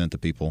office has sent to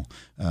people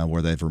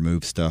where they've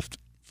removed stuff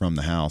from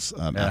the house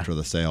after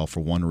the sale for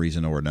one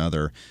reason or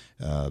another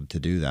to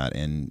do that.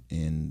 And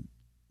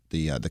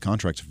the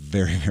contract's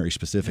very, very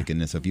specific in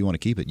this. So if you want to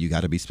keep it, you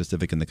got to be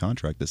specific in the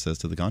contract that says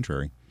to the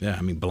contrary. Yeah,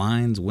 I mean,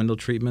 blinds, window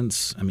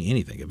treatments, I mean,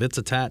 anything. If it's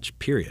attached,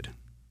 period.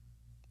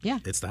 Yeah.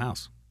 It's the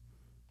house.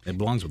 It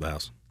belongs with the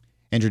house.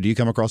 Andrew, do you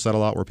come across that a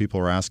lot where people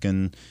are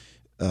asking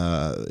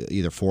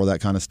either for that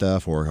kind of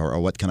stuff or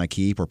what can I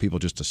keep, or people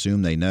just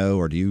assume they know,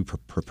 or do you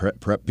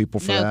prep people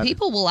for that? No,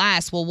 people will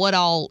ask, well, what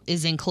all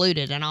is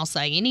included? And I'll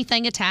say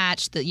anything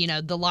attached,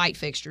 the light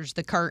fixtures,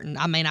 the curtain.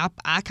 I mean,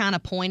 I kind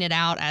of point it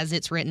out as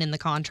it's written in the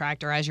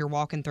contract or as you're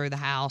walking through the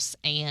house.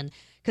 And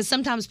because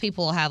sometimes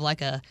people will have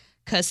like a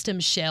custom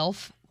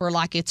shelf where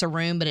like it's a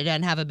room, but it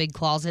doesn't have a big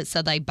closet.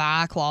 So they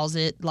buy a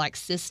closet like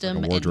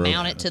system like and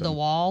mount it to the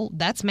wall.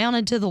 That's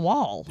mounted to the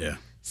wall. Yeah.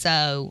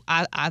 So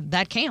I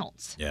that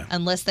counts,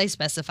 unless they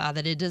specify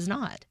that it does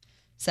not.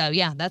 So,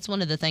 yeah, that's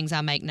one of the things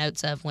I make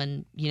notes of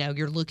when,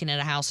 you're looking at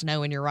a house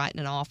knowing you're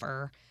writing an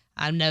offer.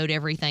 I note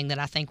everything that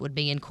I think would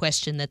be in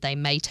question that they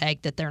may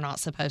take that they're not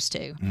supposed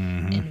to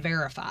and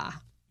verify.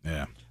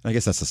 Yeah. I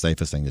guess that's the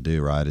safest thing to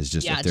do, right? Is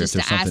just if there's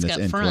to something ask that's up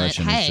in front,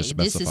 question, hey, just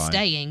this specify. is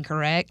staying,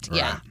 correct? Right.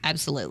 Yeah,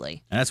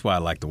 absolutely. And that's why I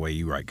like the way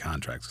you write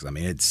contracts. Because, I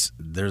mean,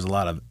 there's a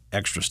lot of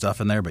extra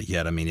stuff in there, but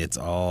yet, I mean, it's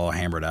all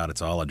hammered out.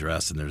 It's all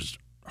addressed, and there's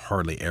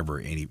hardly ever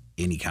any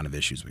kind of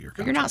issues with your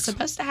contracts. You're not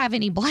supposed to have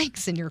any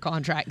blanks in your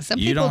contract. Some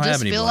You people don't have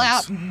just any fill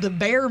blanks. out the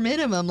bare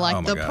minimum,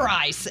 like the God.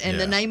 price and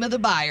the name of the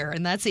buyer,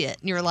 and that's it.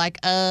 And you're like,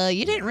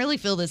 you didn't really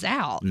fill this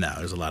out. No,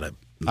 there's a lot of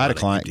I had a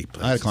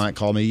client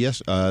call me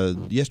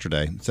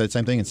yesterday, said the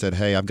same thing and said,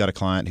 hey, I've got a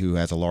client who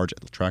has a large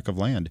tract of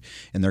land,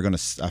 and they're going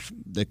to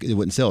it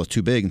wouldn't sell. It's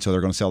too big, and so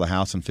they're going to sell the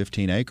house in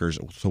 15 acres.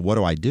 So what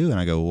do I do? And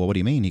I go, well, what do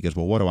you mean? He goes,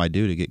 well, what do I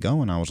do to get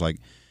going? I was like,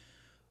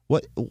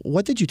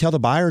 what did you tell the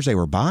buyers they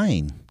were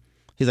buying?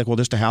 He's like, well,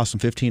 just a house in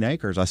 15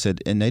 acres. I said,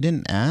 and they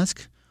didn't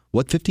ask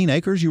what 15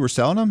 acres you were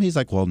selling them? He's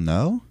like, well,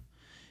 no.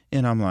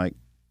 And I'm like,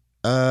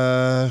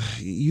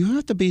 you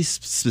have to be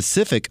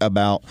specific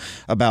about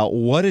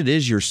what it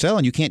is you're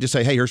selling. You can't just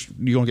say, hey, you're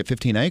going to get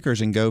 15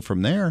 acres and go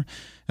from there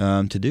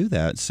to do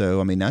that.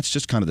 So, I mean, that's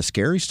just kind of the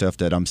scary stuff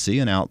that I'm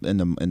seeing out in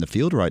the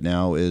field right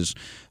now is,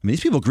 I mean,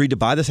 these people agreed to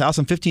buy this house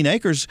on 15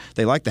 acres.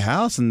 They liked the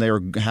house and they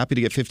were happy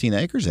to get 15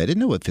 acres. They didn't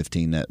know what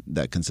 15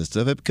 that consists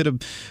of. It could have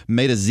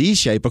made a Z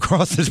shape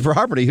across this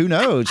property. Who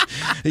knows,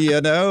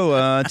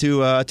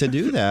 to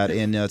do that.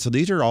 And so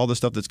these are all the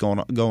stuff that's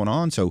going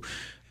on. So,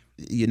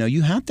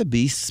 you have to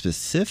be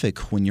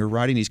specific when you're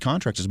writing these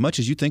contracts. As much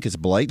as you think it's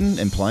blatant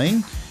and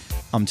plain,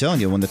 I'm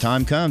telling you, when the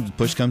time comes,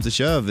 push comes to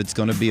shove, it's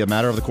going to be a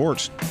matter of the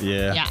courts.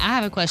 Yeah. Yeah, I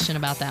have a question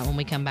about that when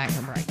we come back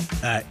from break. All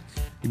right.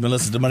 You've been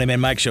listening to Money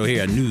Man Mike Show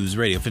here on News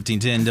Radio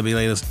 1510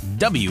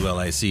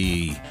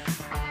 WLIC.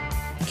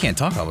 Can't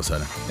talk all of a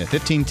sudden. At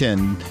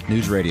 1510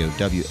 News Radio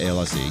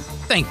WLIC.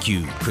 Thank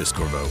you, Chris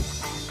Corvo.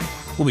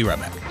 We'll be right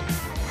back.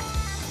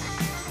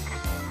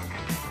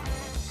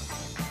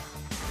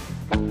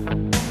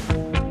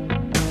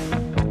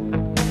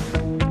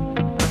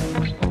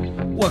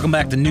 Welcome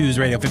back to News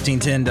Radio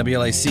 1510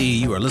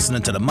 WLAC. You are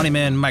listening to the Money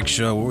Man Mike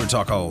Show, where we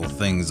talk all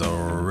things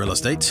real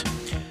estate.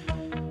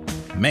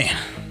 Man,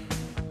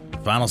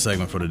 final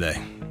segment for today.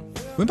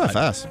 Went by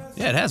fast.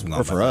 Yeah, it has been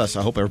gone Or for us.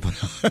 I hope everybody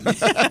else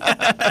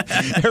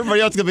is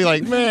going to be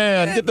like,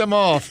 man, get them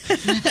off.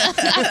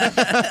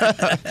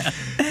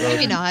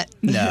 Maybe not.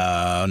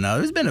 No.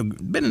 There's been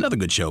another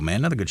good show,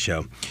 man. Another good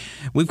show.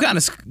 We've kind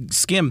of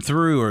skimmed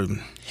through or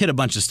hit a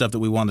bunch of stuff that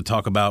we wanted to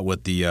talk about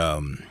with the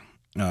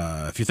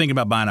if you're thinking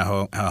about buying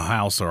a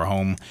house or a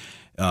home,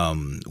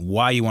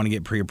 why you want to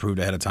get pre-approved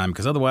ahead of time,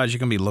 because otherwise you're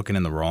going to be looking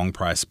in the wrong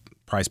price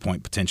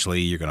point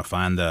potentially. You're going to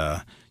find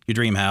your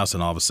dream house,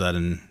 and all of a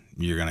sudden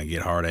you're going to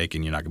get heartache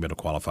and you're not going to be able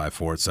to qualify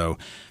for it. So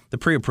the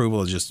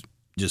pre-approval is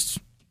just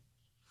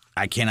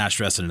I cannot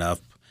stress it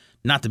enough.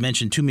 Not to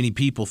mention, too many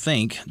people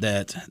think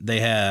that they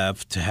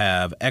have to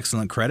have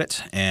excellent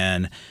credit,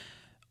 and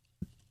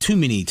too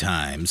many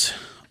times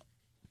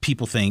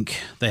people think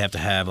they have to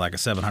have like a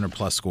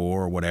 700-plus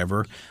score or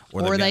whatever.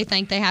 Or they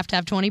think they have to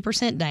have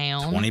 20%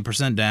 down.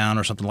 20% down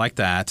or something like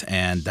that,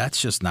 and that's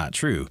just not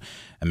true.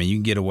 I mean, you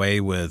can get away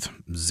with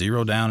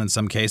zero down in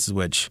some cases,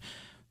 which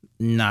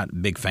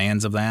not big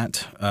fans of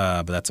that,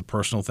 but that's a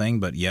personal thing.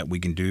 But yet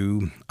we can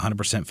do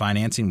 100%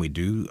 financing. We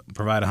do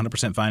provide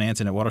 100%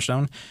 financing at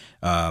Waterstone.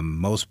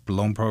 Most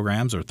loan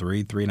programs are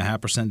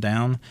 3.5%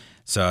 down.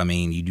 So, I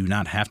mean, you do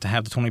not have to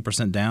have the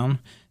 20% down.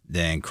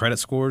 Then credit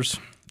scores,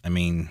 I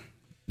mean,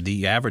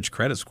 the average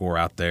credit score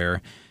out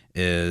there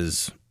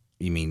is,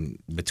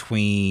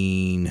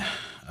 between,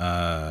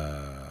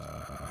 I'm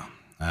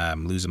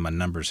losing my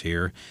numbers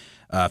here,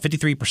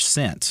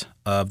 53%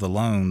 of the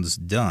loans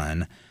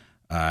done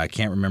I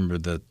can't remember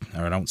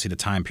or I don't see the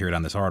time period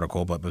on this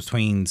article, but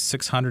between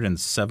 600 and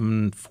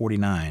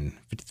 749,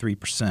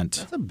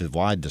 53%. That's a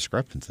wide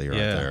discrepancy right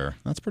there.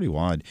 That's pretty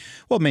wide.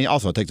 Well, I mean,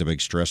 also it takes a big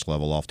stress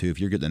level off too. If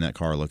you're getting in that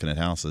car looking at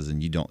houses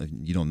and you don't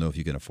know if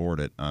you can afford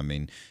it, I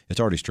mean,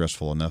 it's already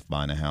stressful enough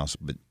buying a house,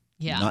 but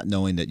not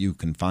knowing that you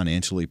can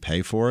financially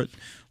pay for it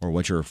or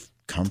what you're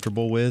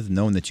comfortable with,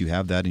 knowing that you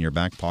have that in your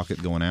back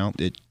pocket going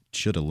out, it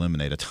should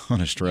eliminate a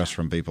ton of stress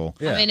from people.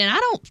 I mean, and I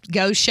don't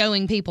go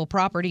showing people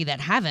property that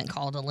haven't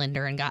called a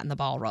lender and gotten the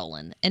ball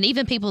rolling. And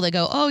even people that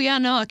go, oh, yeah,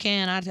 no, I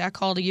can. I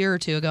called a year or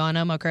two ago. I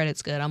know my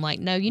credit's good. I'm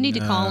like, no, you need to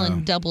call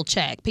and double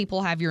check.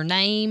 People have your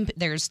name.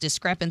 There's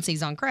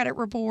discrepancies on credit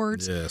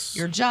reports. Yes.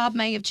 Your job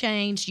may have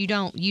changed. You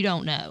don't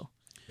know.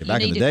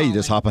 Back in the day, you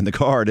just hop in the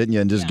car, didn't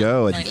you, and just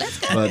go. Like, let's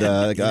go.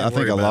 But I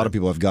think a lot of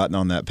people have gotten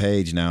on that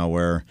page now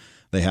where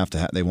they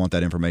want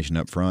that information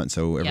up front,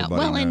 so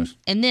everybody knows.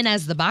 And then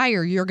as the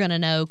buyer, you're going to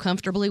know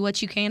comfortably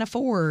what you can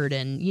afford,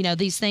 and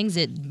these things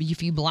that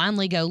if you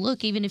blindly go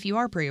look, even if you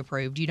are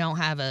pre-approved, you don't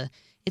have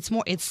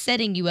it's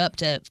setting you up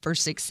for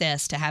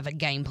success to have a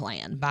game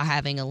plan by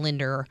having a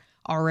lender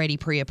already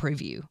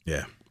pre-approve you.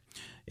 Yeah,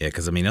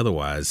 because I mean,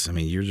 otherwise,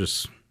 you're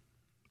just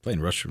playing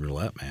Russian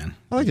roulette, man.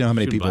 I like to know how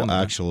many people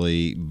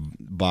actually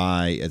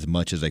buy as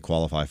much as they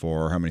qualify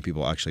for, or how many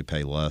people actually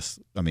pay less.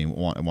 I mean,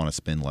 want to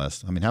spend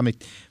less. I mean, how many?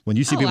 When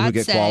you see people who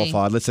get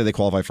qualified, let's say they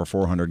qualify for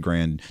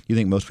 $400,000, do you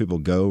think most people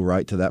go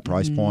right to that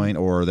price point,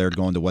 or they're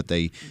going to what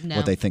they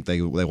think they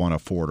want to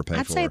afford or pay for?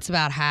 I'd say it's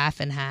about half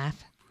and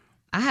half.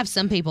 I have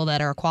some people that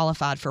are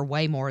qualified for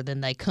way more than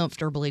they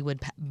comfortably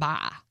would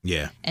buy.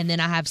 Yeah. And then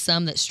I have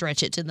some that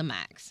stretch it to the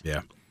max.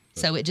 Yeah.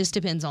 So it just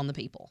depends on the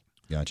people.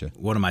 Gotcha.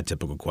 One of my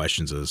typical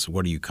questions is,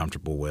 what are you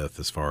comfortable with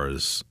as far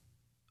as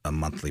a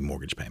monthly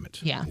mortgage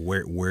payment? Yeah.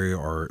 Where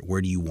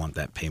do you want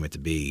that payment to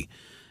be?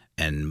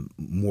 And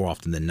more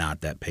often than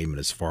not, that payment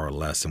is far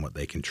less than what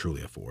they can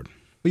truly afford.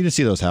 Well, you just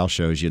see those house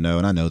shows, and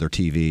I know they're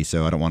TV,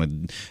 so I don't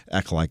want to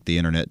act like the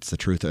internet's the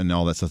truth and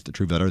all that stuff's the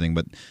truth about everything.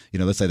 But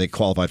let's say they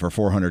qualified for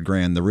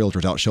 $400,000, the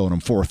realtor's out showing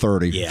them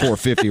 $430,000,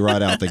 $450,000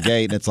 right out the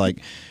gate, and it's like,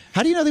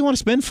 how do you know they want to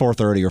spend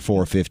 $430,000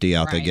 or $450,000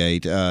 out the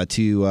gate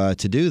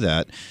to do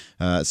that?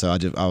 So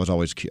I was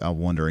always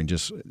wondering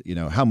just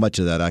how much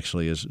of that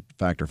actually is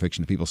fact or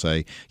fiction. People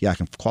say, I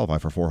can qualify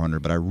for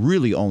 $400,000, but I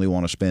really only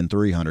want to spend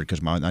 $300,000 because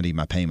I need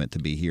my payment to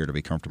be here to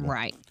be comfortable.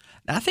 Right.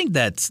 I think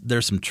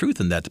there's some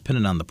truth in that,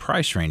 depending on the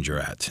price range you're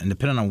at, and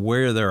depending on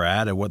where they're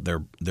at and what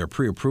their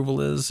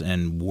pre-approval is,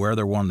 and where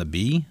they're wanting to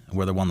be,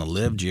 where they want to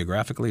live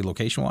geographically,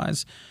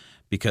 location-wise.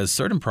 Because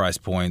certain price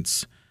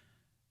points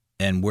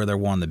and where they're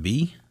wanting to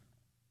be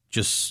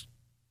just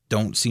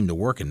don't seem to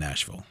work in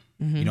Nashville.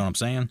 Mm-hmm. You know what I'm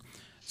saying?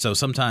 So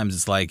sometimes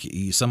it's like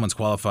someone's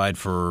qualified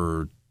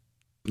for,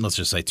 let's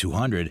just say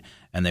 $200,000,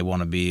 and they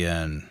want to be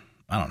in,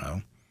 I don't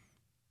know,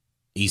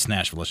 East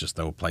Nashville. Let's just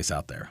throw a place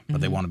out there, but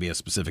they want to be a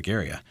specific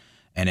area.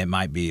 And it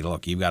might be,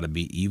 look, you've got to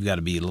be a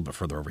little bit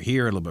further over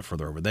here, a little bit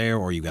further over there,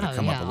 or you've got to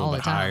come up a little bit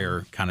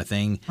higher, kind of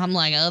thing. I'm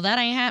like, oh, that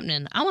ain't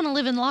happening. I want to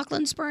live in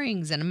Laughlin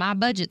Springs, and my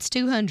budget's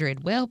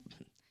 $200,000. Well,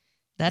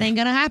 that ain't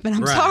gonna happen.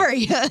 I'm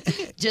sorry,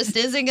 just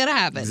isn't gonna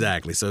happen.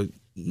 Exactly. So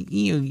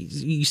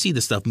you see the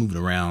stuff moving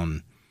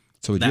around.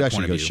 So would you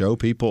actually go show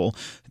people,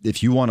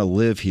 if you want to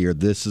live here,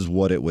 this is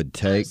what it would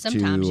take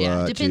sometimes,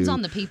 depends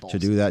on the people to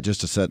do that, just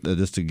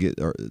to get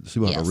a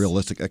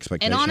realistic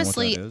expectation. And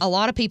honestly, a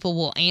lot of people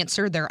will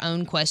answer their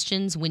own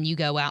questions when you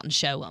go out and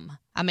show them.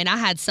 I mean, I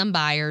had some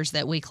buyers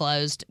that we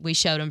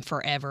showed them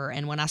forever,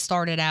 and when I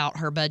started out,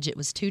 her budget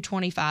was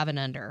 $225,000 and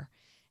under.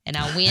 And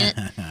I went,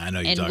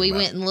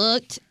 went and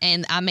looked,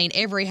 and I mean,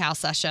 every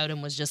house I showed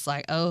them was just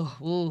like,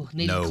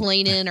 needed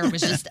cleaning, or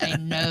was just a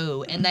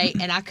no. And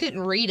I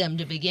couldn't read them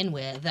to begin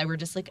with. They were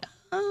just like,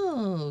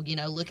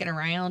 looking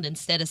around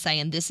instead of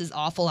saying, this is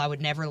awful, I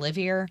would never live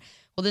here.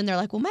 Well, then they're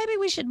like, well, maybe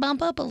we should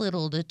bump up a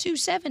little to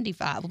 $275.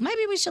 Well,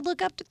 maybe we should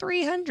look up to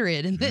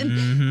 $300. And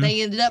then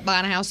they ended up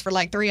buying a house for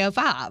like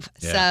 $305.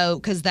 Yeah. So,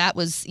 because that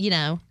was,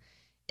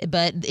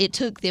 but it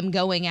took them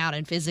going out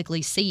and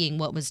physically seeing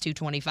what was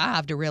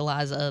 $225 to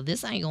realize,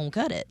 this ain't gonna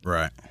cut it.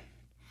 Right.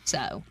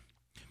 So.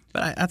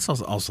 But I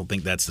also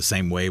think that's the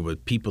same way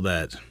with people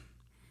that,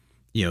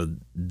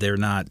 they're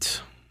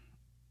not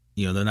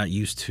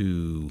used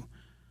to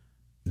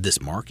this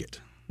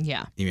market.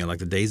 Yeah. Like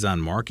the days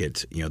on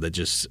market, that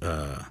just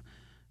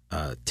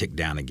ticked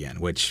down again.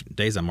 Which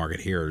days on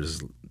market here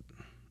is.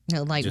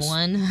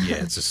 One.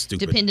 Yeah, it's just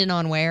stupid. Depending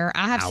on where.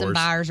 I have some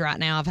buyers right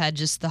now I've had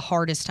just the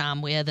hardest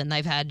time with, and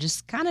they've had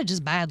just kind of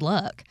just bad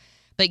luck.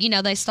 But,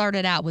 they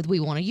started out with,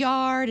 we want a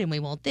yard, and we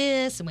want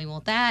this, and we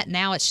want that.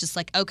 Now it's just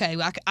like, okay,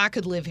 I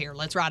could live here.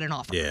 Let's write an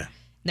offer. Yeah. And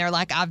they're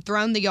like, I've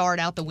thrown the yard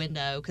out the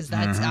window because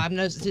I'm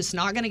just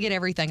not going to get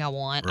everything I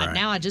want. Right.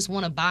 Now I just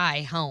want to buy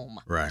a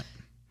home. Right.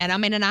 And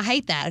I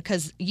hate that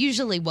because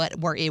usually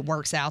where it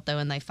works out, though,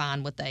 and they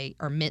find what they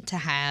are meant to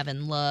have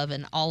and love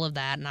and all of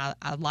that. And I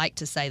like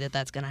to say that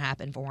that's going to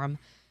happen for them.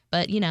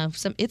 But,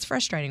 it's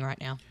frustrating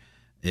right now.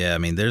 Yeah, I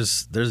mean,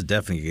 there's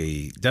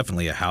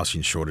definitely a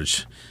housing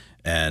shortage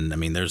And I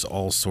mean, there's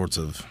all sorts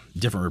of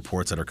different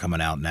reports that are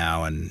coming out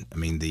now. And I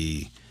mean,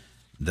 the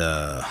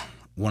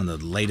one of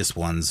the latest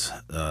ones,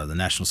 the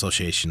National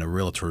Association of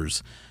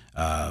Realtors,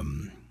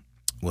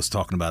 was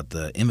talking about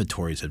the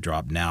inventories have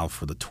dropped now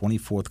for the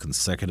 24th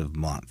consecutive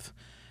month,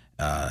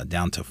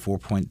 down to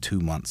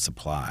 4.2 months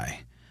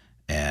supply.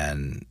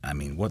 And I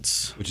mean,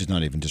 which is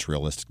not even just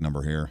realistic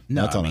number here.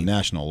 No, that's on a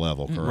national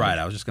level, correct? Right.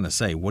 I was just going to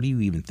say, what do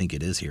you even think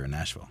it is here in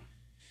Nashville?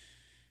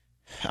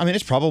 I mean,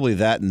 it's probably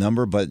that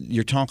number, but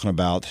you're talking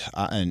about,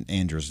 and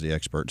Andra's the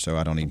expert, so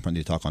I don't even need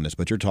to talk on this,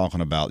 but you're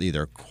talking about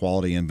either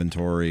quality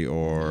inventory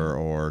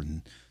or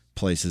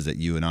places that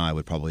you and I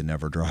would probably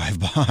never drive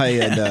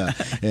by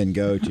and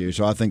go to.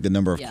 So I think the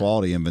number of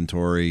quality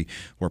inventory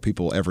where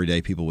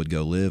everyday people would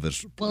go live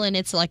is... Well, and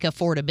it's like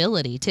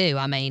affordability, too.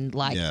 I mean,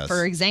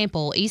 for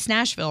example, East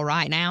Nashville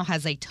right now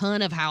has a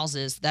ton of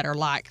houses that are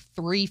like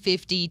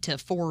 $350 to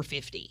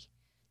 $450.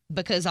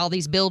 Because all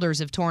these builders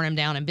have torn them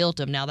down and built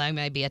them. Now, they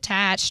may be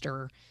attached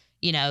or,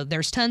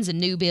 there's tons of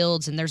new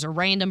builds and there's a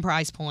random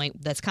price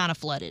point that's kind of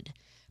flooded.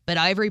 But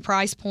every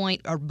price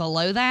point or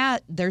below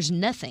that, there's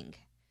nothing.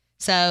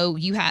 So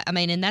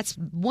and that's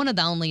one of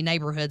the only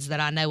neighborhoods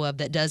that I know of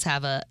that does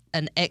have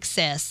an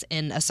excess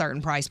in a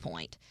certain price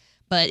point.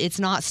 But it's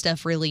not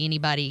stuff really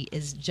anybody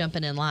is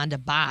jumping in line to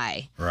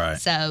buy. Right.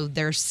 So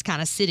they're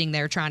kind of sitting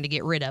there trying to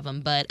get rid of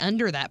them. But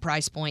under that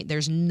price point,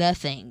 there's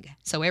nothing.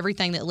 So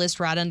everything that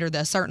lists right under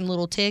the certain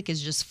little tick is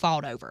just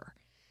fought over.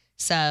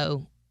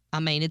 So,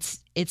 I mean,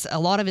 it's a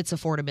lot of it's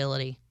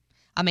affordability.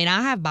 I mean,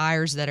 I have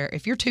buyers that are,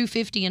 if you're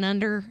 250 and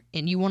under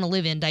and you want to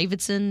live in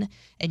Davidson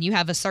and you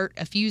have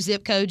a few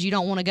zip codes you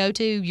don't want to go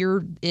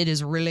to, it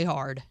is really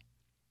hard.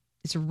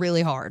 It's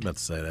really hard. Let's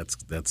say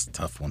that's a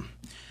tough one.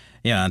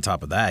 Yeah, on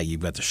top of that,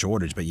 you've got the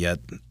shortage, but yet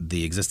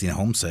the existing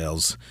home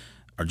sales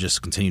are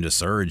just continuing to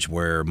surge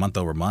where month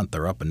over month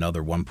they're up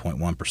another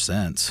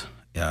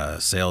 1.1%.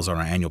 Sales are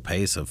on an annual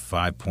pace of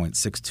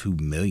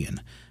 5.62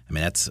 million. I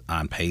mean, that's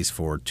on pace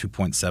for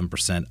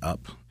 2.7%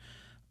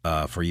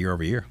 up for year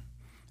over year.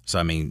 So,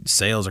 I mean,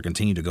 sales are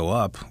continuing to go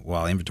up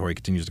while inventory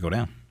continues to go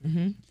down.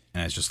 Mm-hmm.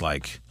 And it's just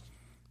like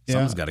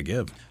something's got to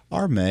give.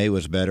 Our May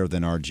was better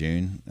than our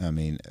June. I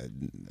mean,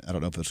 I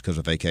don't know if it's because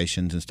of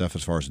vacations and stuff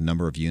as far as the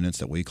number of units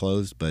that we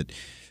closed, but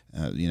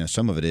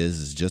some of it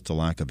is just a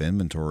lack of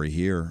inventory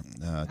here.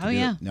 Now,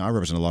 I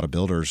represent a lot of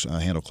builders,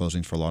 handle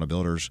closings for a lot of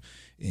builders,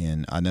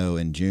 and I know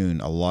in June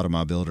a lot of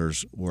my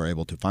builders were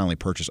able to finally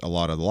purchase a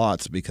lot of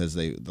lots because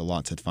the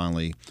lots had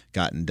finally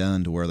gotten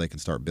done to where they can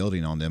start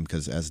building on them.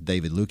 Because as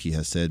David Lukey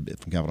has said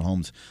from Capital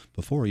Homes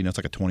before, it's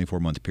like a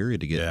 24-month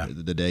period to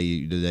get the day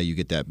you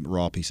get that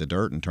raw piece of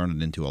dirt and turn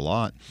it into a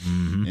lot.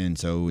 Mm-hmm. And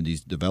so these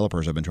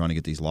developers have been trying to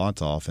get these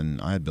lots off, and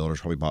I had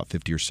builders probably bought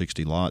 50 or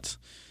 60 lots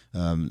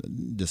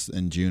just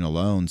in June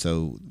alone.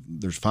 So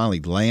there's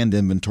finally land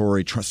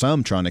inventory,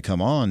 some trying to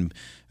come on,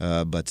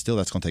 but still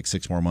that's going to take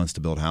 6 more months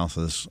to build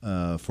houses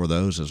for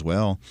those as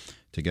well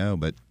to go.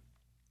 But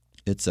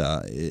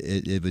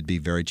it would be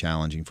very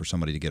challenging for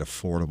somebody to get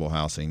affordable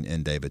housing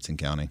in Davidson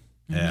County.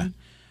 Yeah.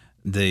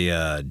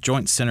 The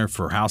Joint Center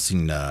for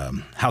Housing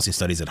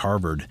Studies at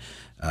Harvard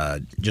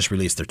just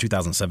released their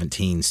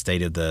 2017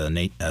 State of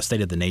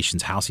the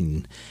Nation's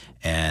Housing,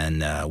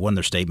 and one of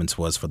their statements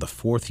was, for the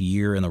 4th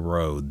year in a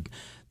row,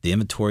 the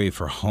inventory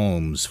for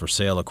homes for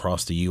sale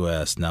across the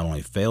U.S. not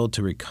only failed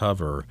to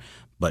recover,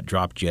 but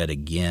dropped yet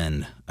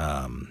again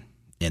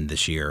in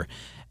this year.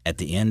 At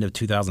the end of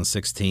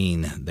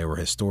 2016, they were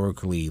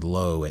historically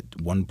low at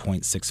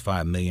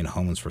 1.65 million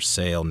homes for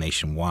sale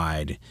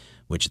nationwide,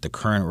 which at the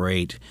current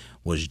rate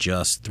was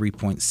just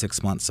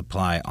 3.6 months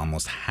supply,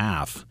 almost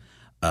half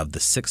of the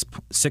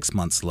six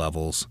months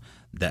levels.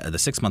 The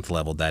 6 month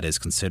level that is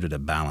considered a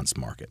balanced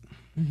market.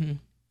 Mm-hmm.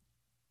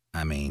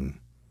 I mean,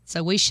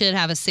 so we should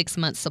have a 6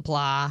 month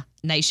supply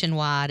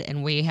nationwide,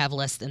 and we have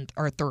less than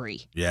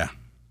 3. Yeah.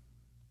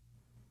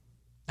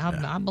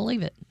 I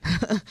believe it.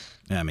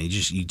 Yeah, I mean,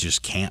 you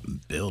just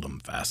can't build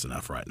them fast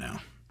enough right now.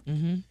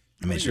 Mm-hmm.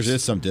 I mean, there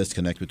is some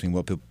disconnect between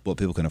what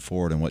people can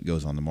afford and what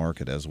goes on the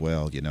market as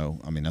well.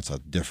 I mean, that's a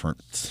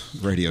different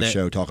radio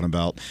show talking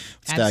about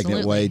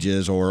stagnant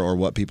wages or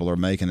what people are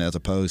making as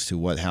opposed to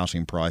what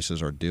housing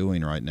prices are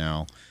doing right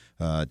now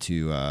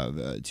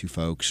to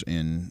folks.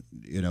 And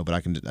but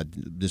I can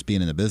just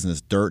being in the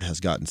business, dirt has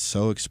gotten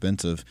so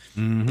expensive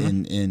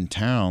in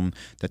town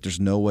that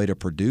there's no way to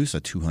produce a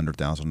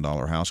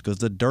 $200,000 house because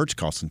the dirt's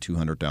costing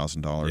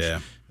 $200,000. Yeah.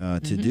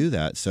 To do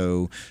that.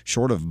 So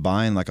short of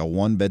buying like a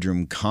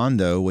 1-bedroom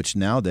condo, which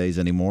nowadays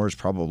anymore is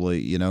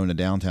probably, in a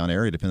downtown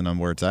area, depending on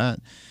where it's at,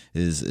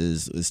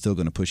 is still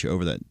going to push you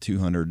over that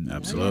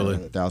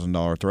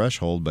 $200,000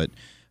 threshold. But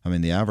I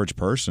mean, the average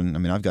person, I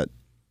mean, I've got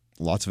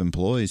lots of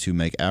employees who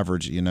make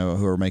average,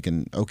 who are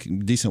making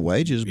decent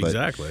wages, but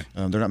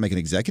they're not making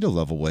executive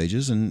level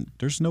wages, and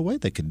there's no way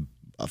they could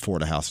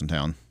afford a house in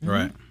town.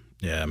 Right.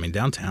 Yeah. I mean,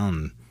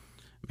 downtown,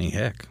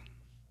 heck.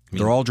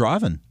 They're all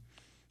driving.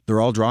 They're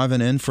all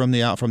driving in from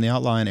the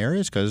outlying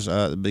areas because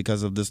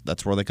of this.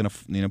 That's where they can,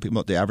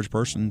 people, the average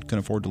person can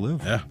afford to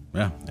live.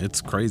 Yeah,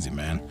 it's crazy,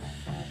 man.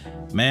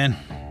 Man,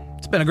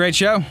 it's been a great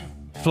show.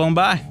 flown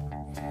by.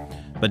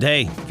 But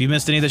hey, if you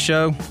missed any of the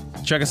show,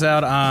 check us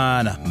out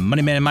on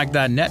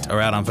moneymanmike.net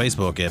or out on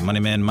Facebook at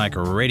Moneyman Mike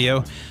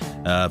Radio.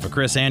 For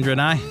Chris, Andra,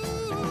 and I,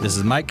 this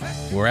is Mike.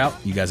 We're out.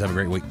 You guys have a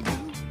great week.